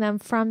signing them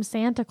from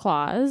Santa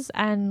Claus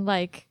and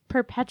like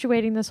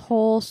perpetuating this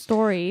whole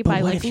story by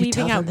like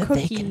leaving out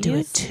cookies. They can do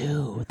it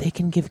too? They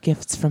can give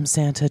gifts from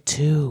Santa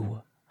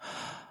too.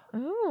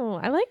 Oh,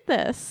 I like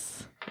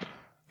this.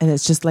 And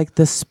it's just like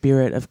the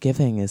spirit of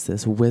giving is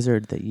this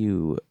wizard that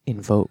you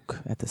invoke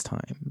at this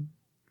time.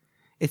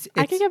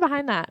 I could get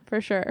behind that for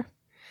sure.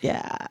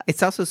 Yeah.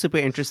 It's also super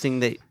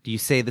interesting that you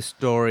say the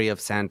story of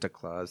Santa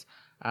Claus.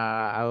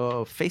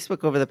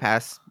 Facebook over the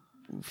past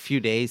few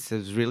days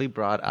has really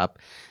brought up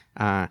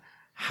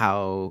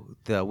how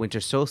the winter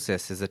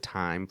solstice is a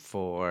time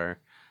for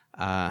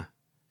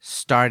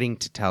starting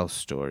to tell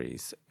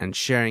stories and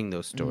sharing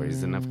those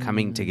stories and of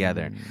coming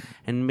together.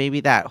 And maybe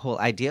that whole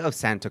idea of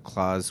Santa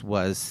Claus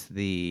was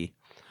the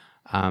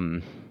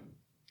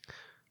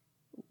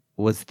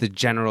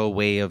general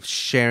way of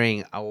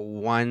sharing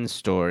one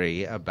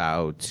story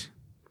about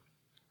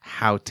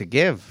how to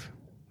give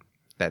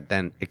that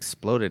then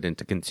exploded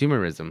into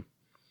consumerism.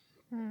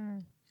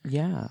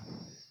 Yeah.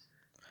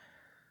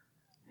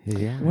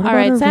 All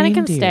right, Santa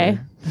can stay.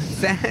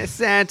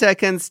 Santa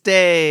can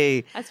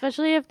stay.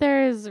 Especially if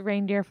there's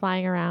reindeer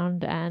flying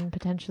around and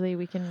potentially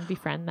we can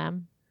befriend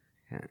them.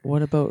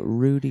 What about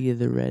Rudy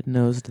the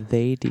red-nosed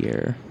they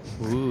deer?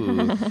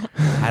 Ooh,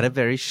 had a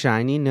very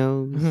shiny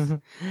nose.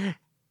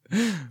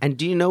 And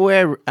do you know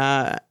where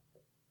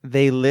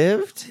they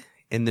lived?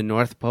 In the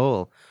North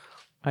Pole,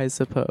 I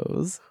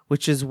suppose.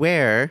 which is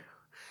where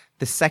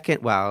the second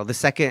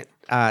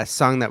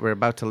song that we're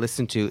about to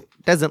listen to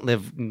doesn't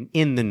live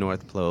in the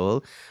North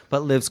Pole, but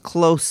lives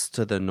close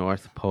to the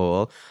North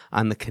Pole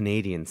on the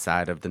Canadian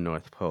side of the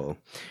North Pole.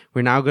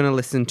 We're now going to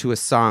listen to a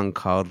song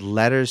called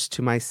Letters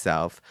to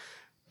Myself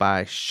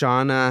by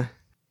Shauna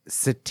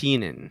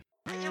Satinen.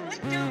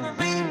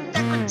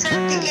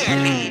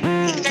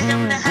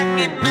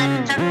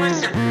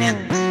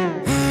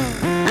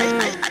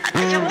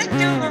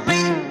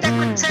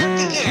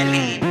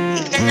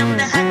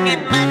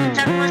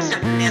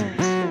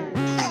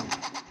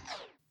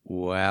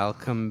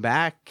 Welcome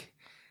back.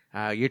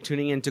 You're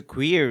tuning into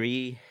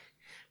Query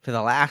for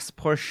the last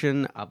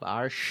portion of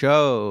our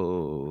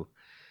show.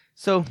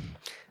 So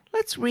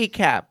let's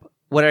recap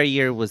what our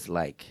year was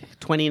like.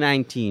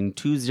 2019,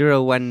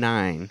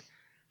 2019.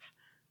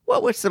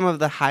 What were some of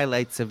the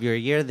highlights of your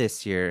year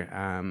this year,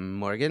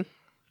 Morgan?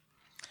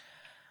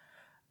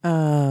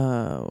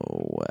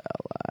 Well,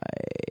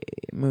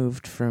 I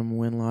moved from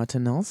Winlaw to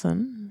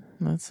Nelson.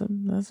 That's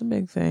a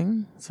big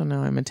thing. So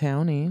now I'm a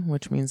townie,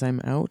 which means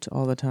I'm out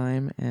all the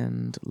time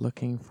and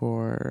looking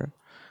for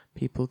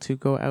people to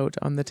go out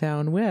on the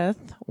town with.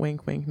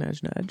 Wink, wink,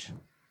 nudge, nudge.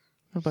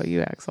 What about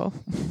you, Axel?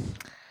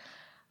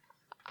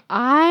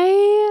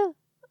 I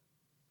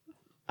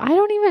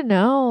don't even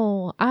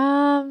know.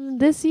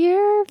 This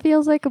year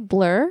feels like a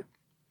blur,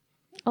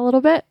 a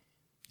little bit.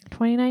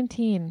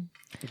 2019.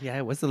 Yeah,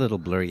 it was a little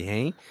blurry,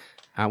 hey?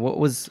 What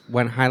was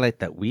one highlight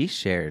that we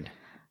shared?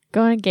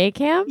 Going to gay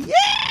camp?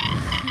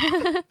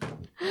 Yeah!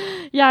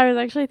 Yeah, I was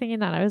actually thinking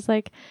that. I was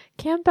like,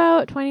 Camp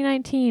Out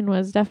 2019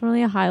 was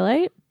definitely a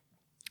highlight.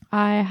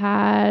 I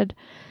had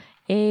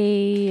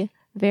a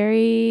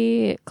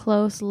very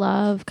close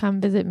love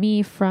come visit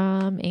me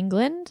from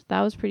England.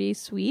 That was pretty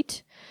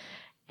sweet.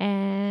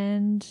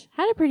 And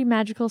had a pretty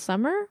magical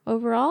summer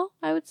overall,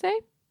 I would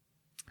say.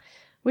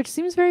 Which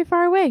seems very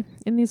far away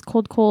in these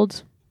cold,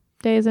 cold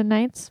days and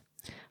nights.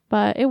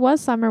 But it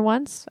was summer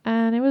once,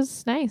 and it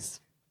was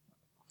nice.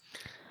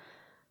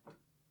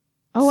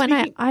 Oh,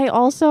 and I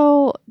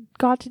also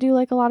got to do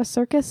like a lot of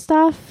circus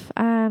stuff,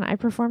 and I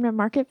performed at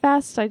Market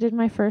Fest. I did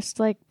my first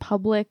like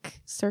public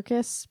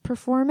circus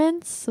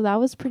performance, so that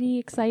was pretty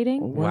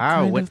exciting. What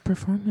Wow, kind what- of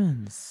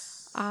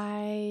performance?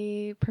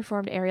 I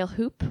performed aerial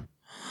hoop.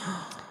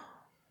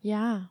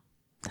 Yeah.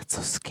 That's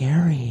so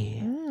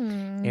scary.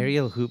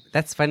 Aerial hoop.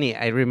 That's funny.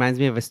 It reminds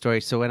me of a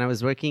story. So when I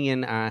was working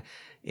in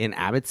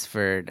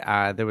Abbotsford,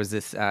 there was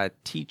this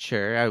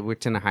teacher. I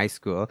worked in a high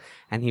school,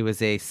 and he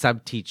was a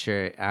sub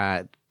teacher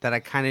that I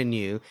kind of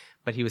knew,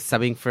 but he was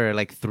subbing for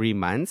like 3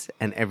 months.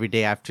 And every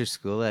day after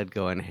school, I'd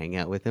go and hang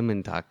out with him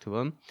and talk to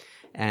him.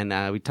 And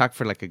we talked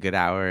for like a good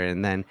hour.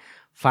 And then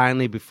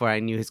finally, before I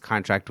knew his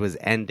contract was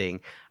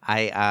ending,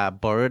 I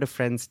borrowed a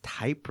friend's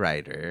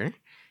typewriter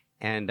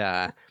and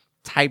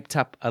typed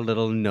up a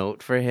little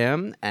note for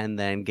him, and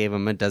then gave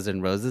him a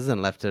dozen roses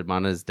and left him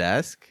on his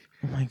desk.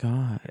 Oh my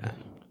God.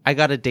 I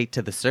got a date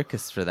to the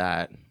circus for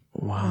that.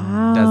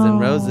 Wow. Dozen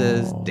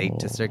roses, date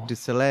to Cirque du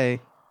Soleil.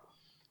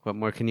 What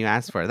more can you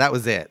ask for? That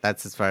was it.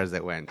 That's as far as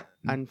it went.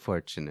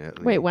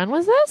 Unfortunately. Wait, when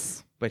was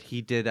this? But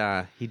he did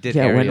Yeah,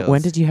 aerials.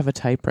 when did you have a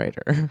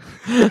typewriter?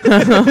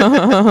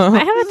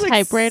 I have a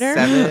typewriter.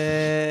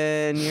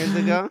 7 years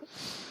ago?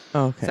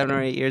 Okay. 7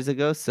 or 8 years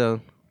ago,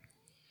 so...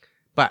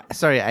 But,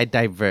 sorry, I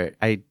divert.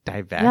 I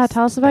divest. Yeah,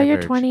 tell us about your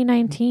diverge.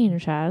 2019,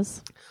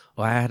 Chaz.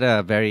 Well, I had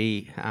a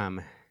very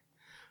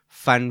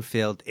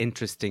fun-filled,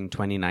 interesting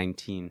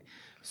 2019.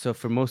 So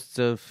for most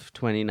of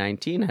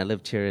 2019, I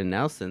lived here in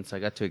Nelson, so I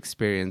got to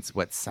experience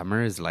what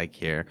summer is like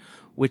here,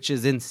 which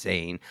is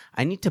insane.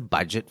 I need to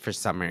budget for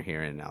summer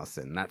here in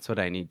Nelson. That's what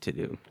I need to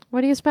do.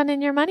 What are you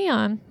spending your money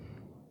on?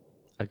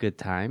 A good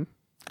time.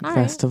 All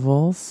right,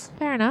 Festivals.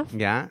 fair enough.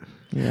 Yeah.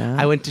 Yeah.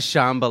 I went to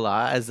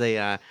Shambhala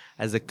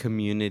as a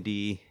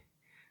community,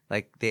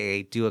 like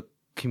they do a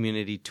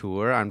community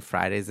tour on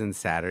Fridays and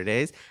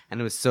Saturdays,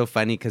 and it was so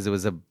funny because it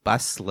was a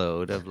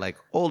busload of like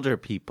older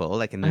people,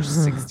 like in their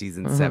 60s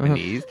and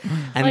 70s,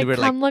 and Like, they were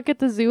come like, look at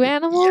the zoo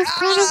animals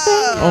kind of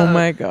thing? Oh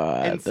my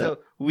God. and so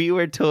we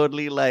were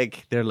totally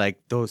like, they're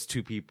like, those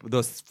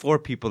 4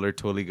 people are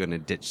totally going to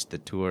ditch the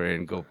tour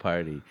and go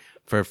party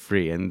for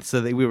free. And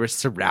so we were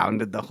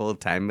surrounded the whole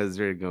time as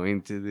we were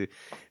going to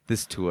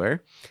this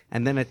tour.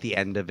 And then at the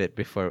end of it,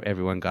 before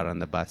everyone got on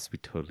the bus, we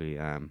totally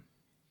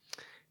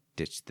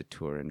ditched the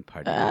tour and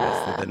partied the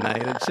rest of the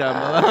night at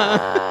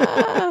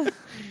Shambhala.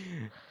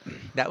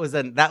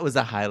 That was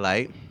a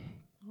highlight.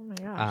 Oh my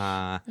gosh.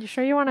 Uh, You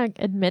sure you want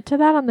to admit to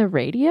that on the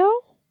radio?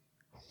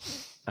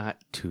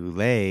 Too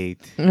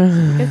late.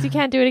 Because you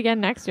can't do it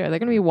again next year. They're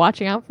going to be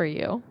watching out for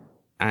you.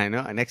 I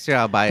know. Next year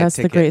I'll buy That's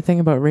a the ticket. great thing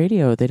about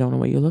radio. They don't know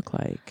what you look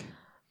like.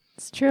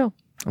 It's true.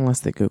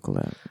 Unless they Google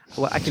it.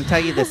 Well, I can tell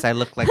you this. I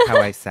look like how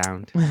I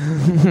sound.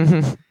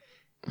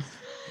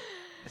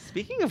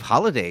 Speaking of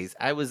holidays,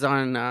 I was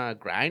on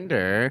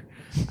Grindr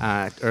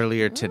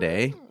earlier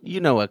today.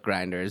 You know what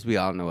Grindr is. We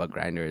all know what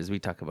Grindr is. We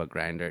talk about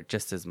Grindr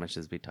just as much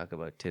as we talk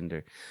about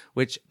Tinder.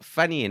 Which,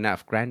 funny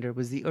enough, Grindr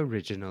was the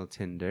original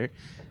Tinder.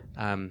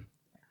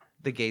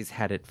 The gays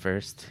had it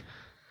first.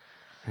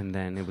 And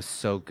then it was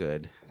so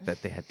good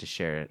that they had to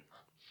share it.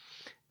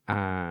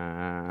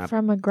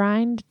 From a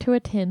grind to a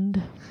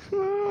tind.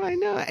 Oh, I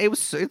know.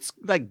 It's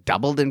like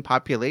doubled in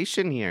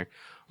population here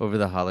over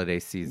the holiday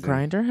season.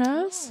 Grinder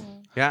has?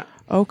 Yeah.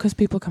 Oh, because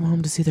people come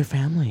home to see their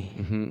family.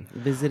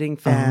 Visiting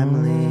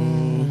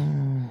family.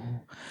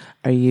 Oh.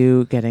 Are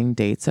you getting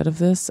dates out of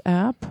this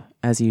app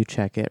as you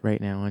check it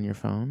right now on your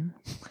phone?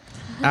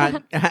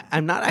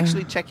 I'm not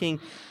actually checking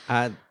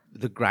the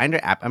Grindr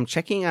app. I'm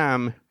checking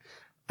an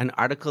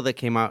article that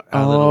came out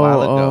a little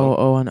while ago.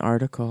 Oh, an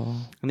article.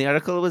 And the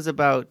article was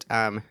about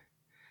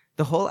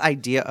the whole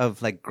idea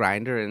of like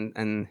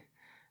Grindr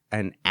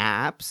and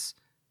apps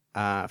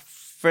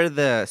for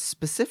the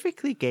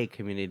specifically gay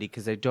community,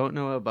 because I don't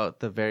know about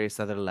the various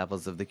other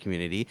levels of the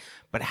community,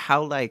 but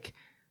how like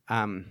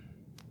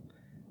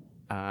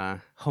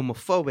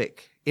homophobic,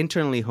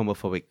 internally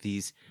homophobic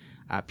these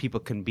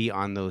people can be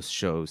on those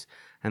shows.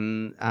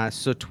 And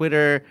so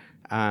Twitter,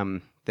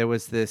 there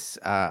was this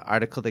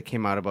article that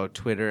came out about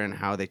Twitter and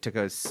how they took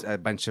a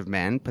bunch of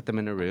men, put them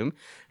in a room,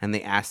 and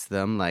they asked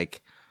them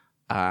like,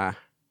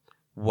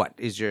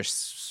 what's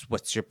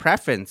your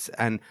preference?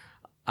 And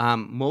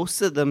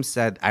most of them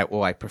said,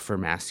 I prefer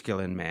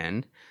masculine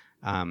men.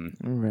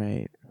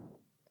 Right.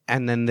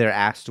 and then they're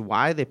asked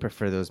why they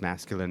prefer those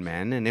masculine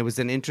men, and it was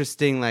an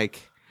interesting like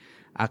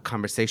a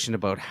conversation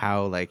about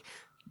how like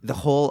the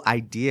whole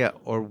idea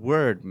or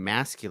word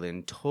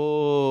masculine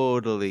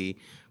totally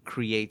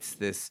creates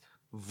this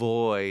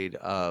void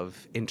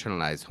of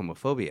internalized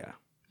homophobia.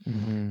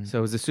 So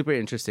it was a super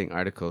interesting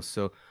article.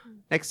 So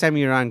next time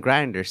you're on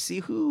Grindr, see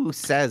who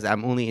says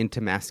I'm only into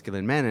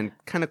masculine men and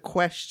kind of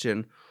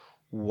question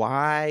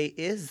why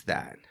is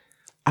that?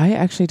 I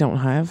actually don't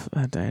have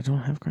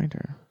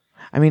Grindr.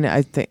 I mean,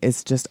 I think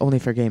it's just only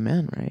for gay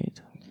men, right?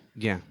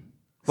 Yeah.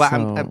 Well,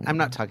 So- I'm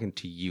not talking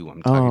to you.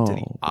 I'm talking to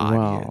the Oh,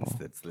 audience wow.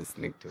 that's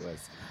listening to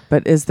us.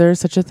 But is there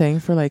such a thing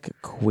for like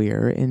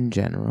queer in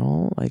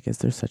general? Like, is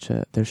there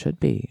there should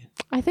be.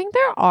 I think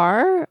there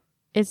are.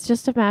 It's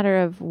just a matter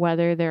of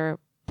whether they're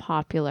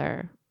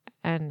popular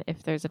and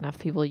if there's enough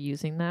people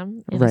using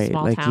them in a Right.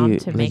 small Like town you,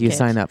 to like make you it.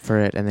 sign up for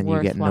it and then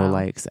you get no worthwhile.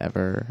 likes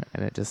ever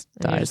and it just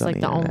And you're dies just on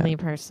like the internet. only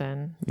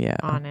person Yeah.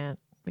 on it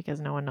because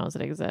no one knows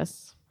it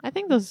exists. I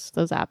think those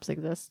apps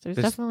exist. There's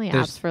definitely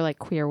there's- apps for like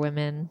queer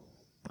women.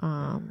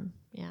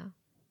 Yeah.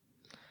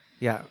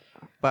 Yeah,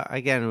 but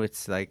again,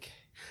 it's like,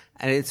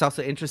 and it's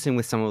also interesting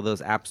with some of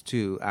those apps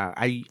too.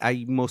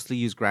 I mostly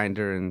use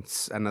Grindr and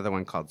another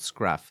one called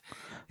Scruff,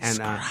 and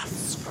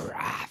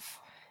Scruff.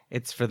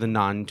 It's for the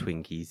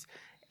non-Twinkies.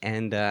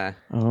 And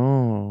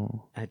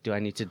Oh. do I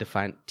need to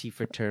define T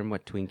for term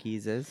what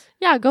Twinkies is?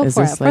 Yeah, go Is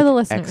for it this for like the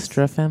listeners.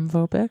 extra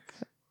femphobic?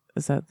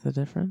 Is that the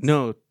difference?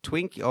 No,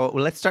 Twinkie. Oh,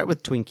 well, let's start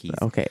with Twinkies.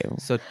 Okay.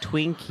 So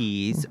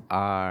Twinkies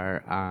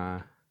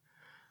are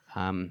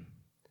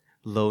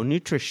low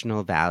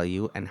nutritional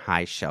value and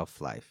high shelf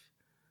life.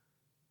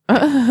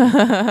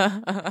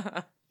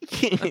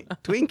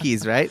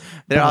 Twinkies, right?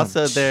 They're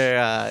also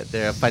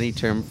they're a funny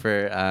term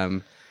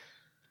for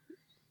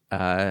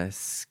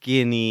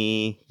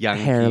skinny young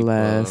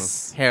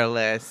Hairless. people,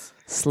 hairless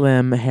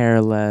Slim,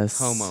 hairless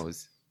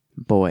homos.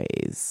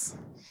 boys.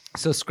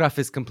 So Scruff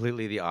is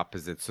completely the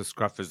opposite. So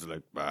Scruff is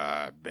like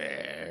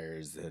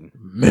bears and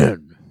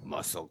Men.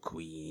 muscle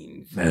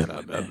queens, blah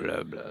blah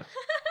blah blah.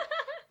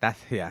 That's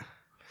yeah.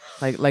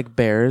 Like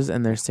bears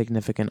and their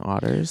significant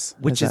otters.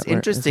 Which is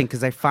interesting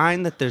because I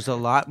find that there's a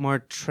lot more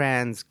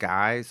trans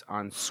guys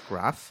on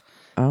Scruff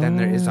than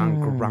there is on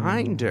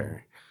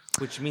Grindr,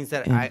 which means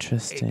that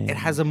Interesting. it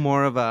has a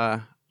more of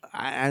a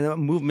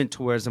movement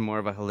towards a more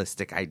of a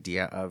holistic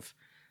idea of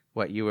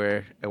what you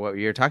were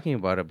talking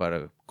about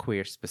a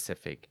queer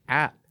specific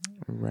app.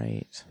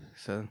 Right.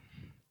 So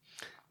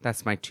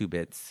that's my 2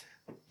 bits.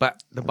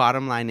 But the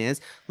bottom line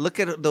is, look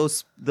at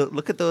those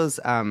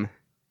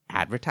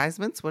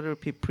advertisements. What are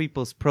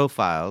people's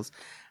profiles?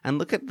 And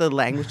look at the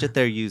language that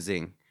they're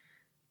using.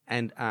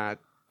 And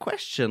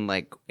question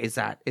like, is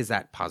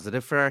that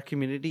positive for our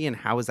community? And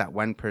how is that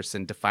one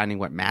person defining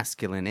what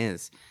masculine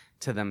is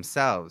to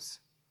themselves?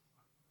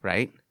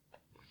 Right?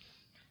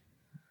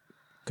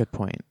 Good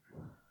point.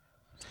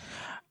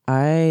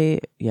 I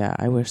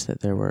wish that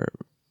there were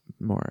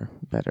more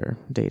better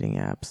dating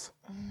apps.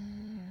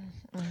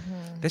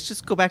 Let's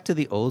just go back to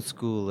the old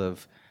school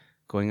of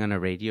going on a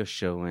radio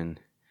show and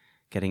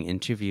getting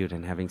interviewed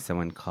and having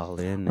someone call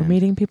in. Or and-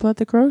 meeting people at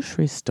the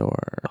grocery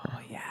store. Oh,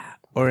 yeah.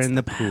 Or in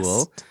the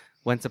pool. best.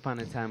 Once upon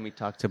a time, we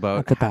talked about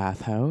At the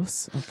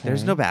bathhouse. Okay.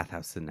 There's no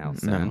bathhouse in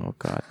Nelson. No,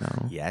 God,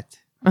 no. Yet.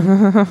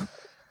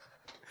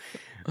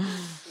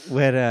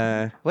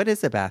 What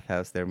is a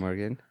bathhouse there,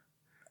 Morgan?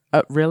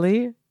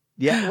 Really?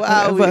 Yeah.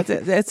 Wow. Well,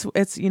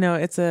 it's you know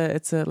it's a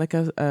like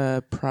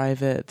a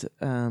private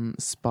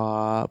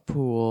spa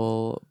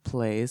pool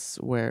place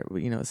where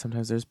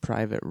sometimes there's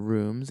private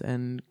rooms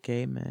and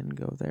gay men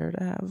go there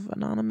to have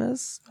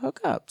anonymous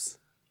hookups.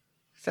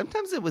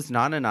 Sometimes it was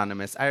not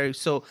anonymous.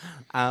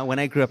 When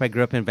I grew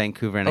up in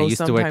Vancouver, and I used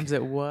to sometimes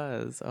work. it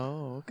was.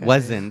 Oh, okay.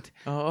 Wasn't.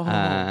 Oh,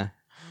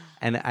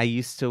 And I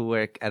used to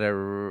work at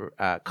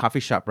a coffee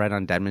shop right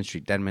on Denman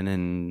Street, Denman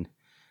and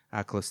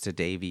close to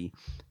Davie.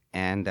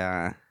 And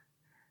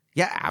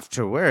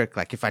after work,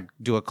 like if I'd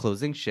do a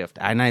closing shift,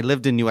 and I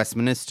lived in New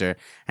Westminster,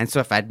 and so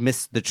if I'd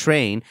missed the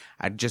train,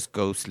 I'd just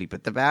go sleep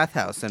at the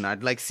bathhouse, and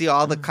I'd like see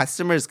all the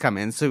customers come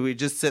in, so we'd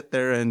just sit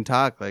there and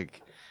talk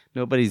like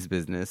nobody's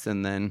business,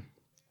 and then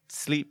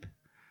sleep,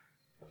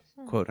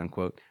 quote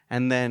unquote,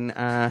 and then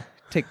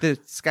take the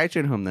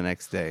SkyTrain home the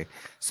next day.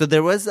 So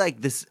there was like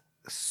this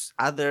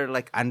other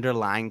like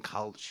underlying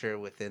culture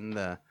within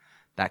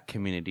that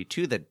community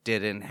too that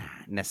didn't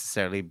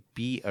necessarily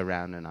be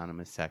around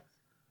anonymous sex.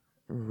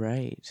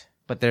 right.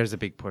 But there's a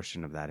big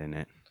portion of that in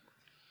it.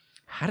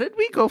 How did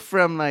we go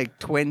from like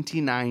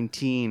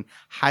 2019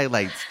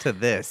 highlights to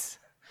this?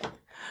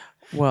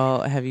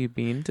 Well, have you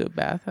been to a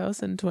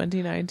bathhouse in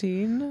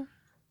 2019?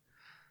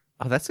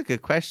 Oh, that's a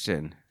good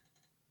question.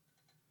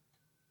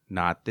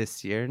 Not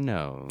this year,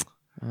 no.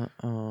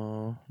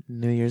 Uh-oh.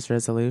 New Year's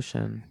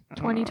resolution.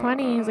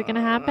 2020, is it going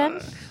to happen?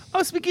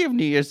 Oh, speaking of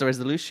New Year's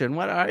resolution,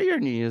 what are your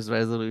New Year's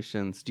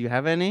resolutions? Do you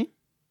have any?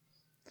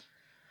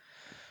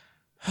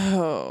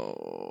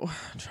 Oh,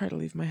 try to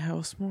leave my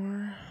house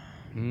more.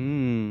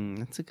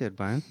 That's a good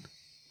one.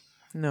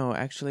 No,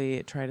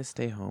 actually, try to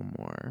stay home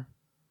more.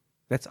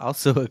 That's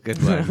also a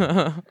good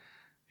one.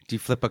 Do you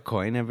flip a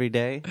coin every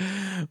day?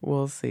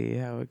 We'll see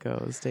how it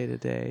goes day to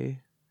day.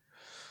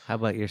 How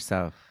about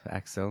yourself,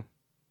 Axel?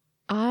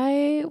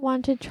 I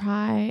want to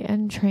try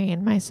and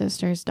train my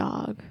sister's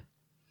dog.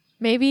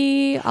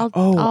 Maybe I'll.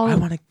 I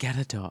want to get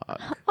a dog.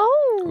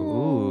 Oh,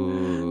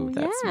 Ooh,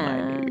 That's my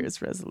yeah. New Year's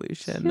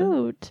resolution.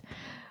 Cute.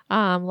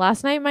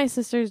 Last night my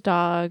sister's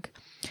dog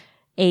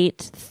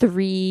ate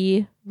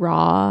 3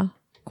 raw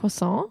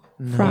croissants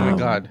No. from Oh my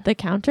God. the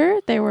counter.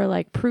 They were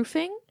like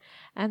proofing,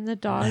 and the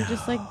dog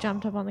just like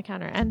jumped up on the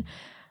counter. And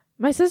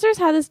my sister's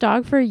had this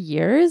dog for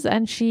years,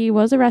 and she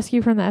was a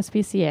rescue from the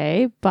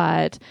SPCA,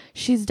 but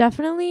she's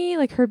definitely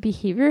like her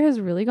behavior has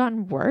really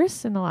gotten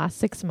worse in the last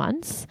 6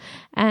 months,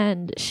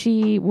 and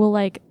she will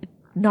like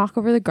knock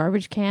over the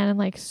garbage can and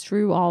like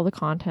strew all the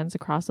contents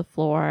across the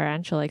floor,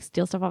 and she'll like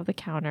steal stuff off the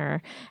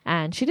counter.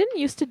 And she didn't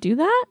used to do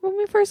that when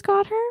we first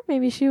got her.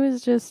 Maybe she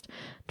was just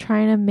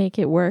trying to make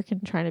it work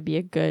and trying to be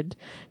a good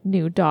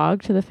new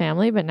dog to the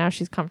family, but now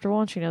she's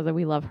comfortable and she knows that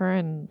we love her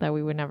and that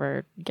we would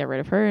never get rid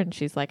of her, and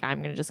she's like,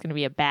 I'm just gonna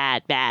be a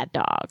bad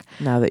dog.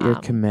 Now that you're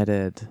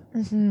committed.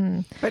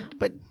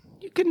 But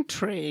you can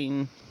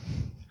train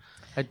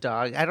a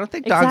dog. I don't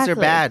think dogs are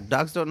Exactly. bad.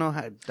 Dogs don't know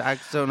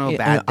Yeah,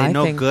 bad. They I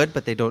know think- good,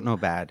 but they don't know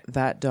bad.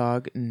 That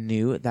dog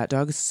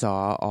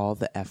saw all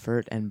the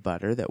effort and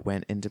butter that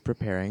went into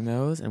preparing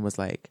those and was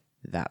like,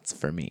 that's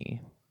for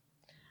me.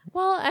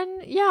 Well,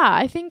 and yeah,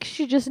 I think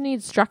she just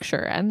needs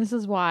structure. And this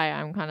is why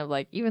I'm kind of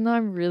like, even though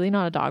I'm really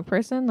not a dog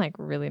person, like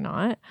really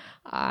not,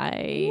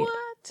 I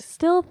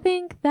still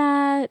think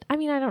that, I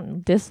mean, I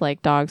don't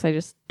dislike dogs. I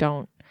just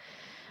don't.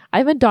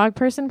 I'm a dog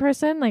person.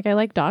 Like, I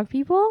like dog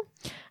people,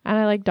 and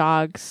I like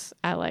dogs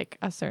at like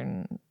a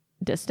certain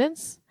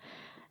distance.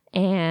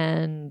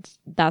 And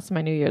that's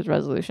my New Year's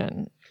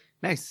resolution.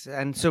 Nice.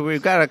 And so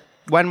we've got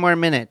one more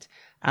minute.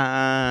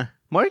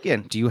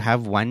 Morgan, do you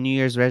have one New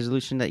Year's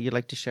resolution that you'd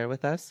like to share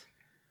with us?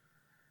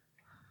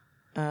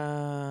 No,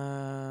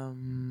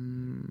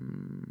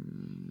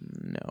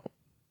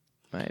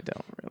 I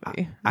don't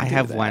really. I do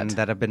have one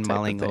that I've been type of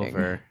mulling thing.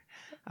 over.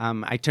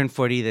 I turn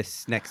 40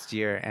 this next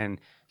year, and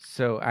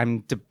so I'm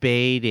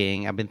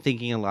debating. I've been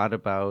thinking a lot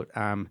about,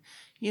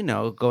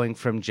 going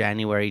from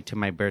January to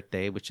my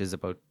birthday, which is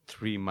about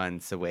 3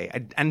 months away.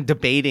 I'm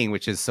debating,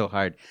 which is so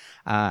hard,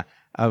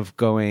 of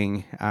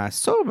going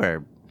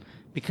sober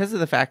because of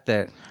the fact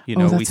that, we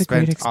that's a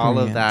great spent all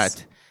of experience.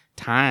 that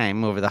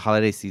time over the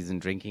holiday season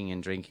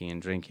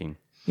drinking.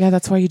 Yeah,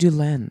 that's why you do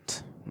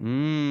Lent.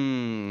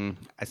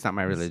 It's not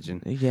my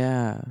religion.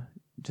 Yeah,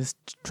 just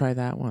try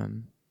that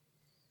one.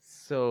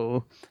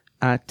 So,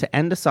 to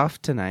end us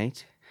off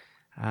tonight,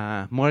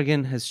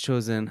 Morgan has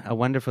chosen a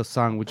wonderful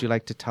song. Would you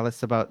like to tell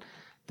us about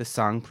the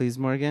song, please,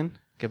 Morgan?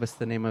 Give us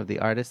the name of the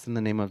artist and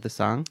the name of the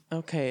song.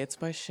 Okay, it's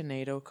by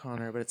Sinead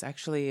O'Connor, but it's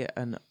actually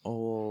an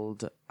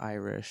old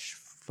Irish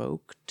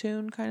folk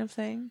tune kind of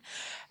thing.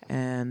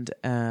 And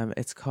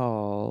it's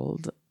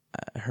called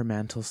Her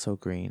Mantle's So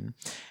Green.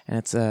 And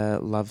it's a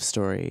love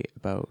story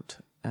about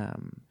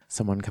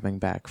someone coming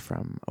back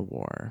from a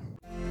war.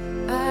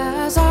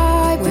 As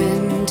I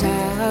went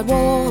out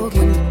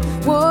walking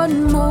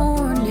one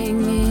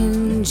morning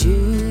in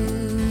June,